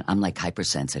on, man, I'm like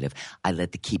hypersensitive. I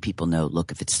let the key people know,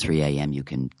 look, if it's 3 a.m., you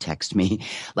can text me.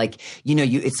 Like,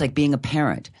 it's like being a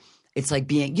parent. It's like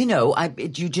being,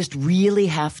 you just really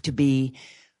have to be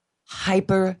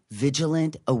hyper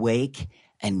vigilant, awake,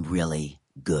 and really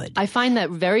good. I find that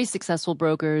very successful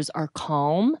brokers are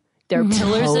calm. They're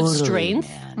pillars of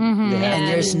strength. And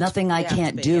there's nothing I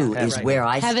can't do is where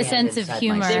I have a sense of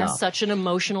humor. Myself. They're such an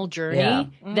emotional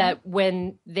journey that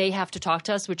when they have to talk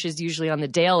to us, which is usually on the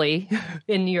daily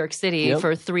in New York City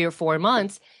for 3 or 4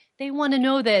 months, they want to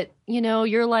know that,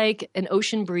 you're like an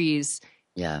ocean breeze.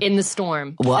 In the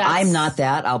storm. Well, I'm not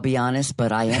that, I'll be honest,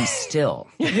 but I am still.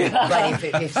 But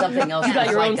if something else, you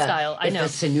got your like own style. I know.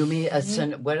 What's tsunami?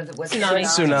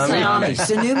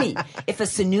 If a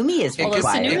tsunami is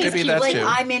required, it could be that too.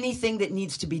 I'm anything that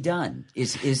needs to be done.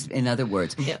 Is in other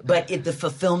words. But if the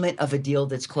fulfillment of a deal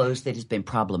that's closed that has been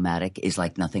problematic is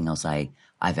like nothing else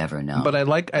I've ever known. But I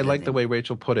like the way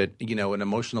Rachel put it, an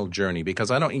emotional journey,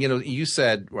 because I don't, you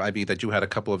said, Ivy, that you had a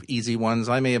couple of easy ones.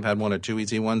 I may have had 1 or 2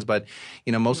 easy ones, but,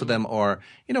 most of them are,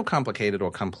 complicated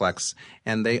or complex,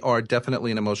 and they are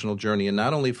definitely an emotional journey, and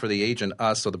not only for the agent,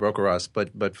 us, or the broker, us,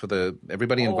 but for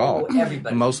everybody involved.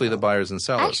 Everybody. Mostly the buyers and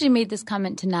sellers. I actually made this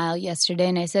comment to Niall yesterday,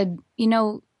 and I said,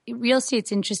 real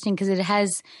estate's interesting because it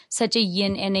has such a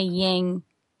yin and a yang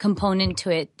component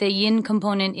to it. The yin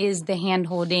component is the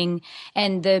hand-holding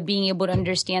and the being able to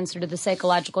understand sort of the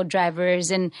psychological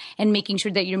drivers and making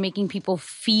sure that you're making people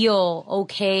feel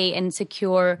okay and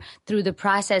secure through the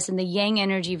process. And the yang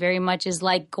energy very much is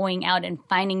like going out and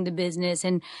finding the business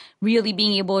and really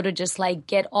being able to just like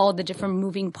get all the different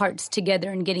moving parts together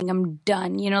and getting them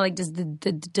done, like just the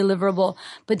deliverable.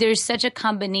 But there's such a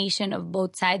combination of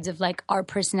both sides of like our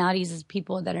personalities as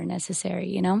people that are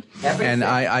necessary, And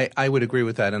I would agree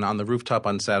with that. And on the rooftop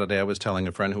on Saturday, I was telling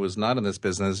a friend who was not in this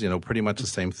business, pretty much the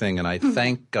same thing. And I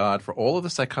thank God for all of the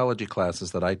psychology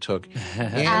classes that I took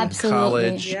in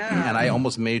college. And I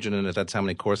almost majored in it. That's how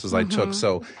many courses I took.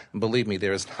 So believe me,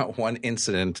 there is not one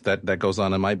incident that goes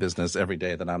on in my business every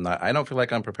day that I don't feel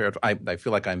like I'm prepared for. I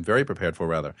feel like I'm very prepared for,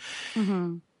 rather.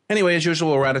 Anyway, as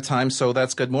usual, we're out of time, so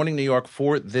that's Good Morning New York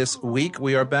for this week.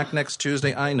 We are back next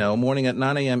Tuesday, morning at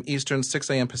 9 a.m. Eastern, 6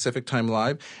 a.m. Pacific Time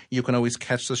live. You can always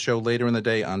catch the show later in the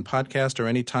day on podcast or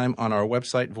anytime on our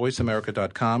website,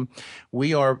 voiceamerica.com.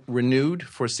 We are renewed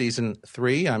for Season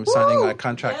 3. I'm signing a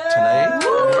contract tonight.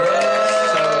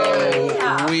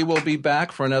 So we will be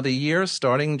back for another year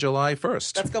starting July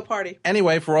 1st. Let's go party.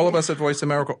 Anyway, for all of us at Voice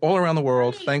America all around the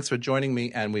world, thanks for joining me,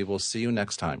 and we will see you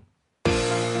next time.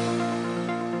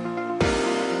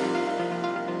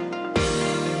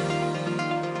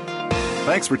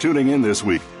 Thanks for tuning in this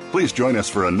week. Please join us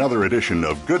for another edition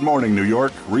of Good Morning New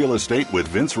York Real Estate with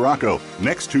Vince Rocco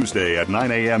next Tuesday at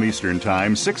 9 a.m. Eastern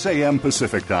Time, 6 a.m.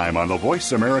 Pacific Time on the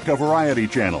Voice America Variety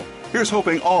Channel. Here's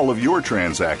hoping all of your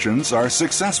transactions are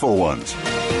successful ones.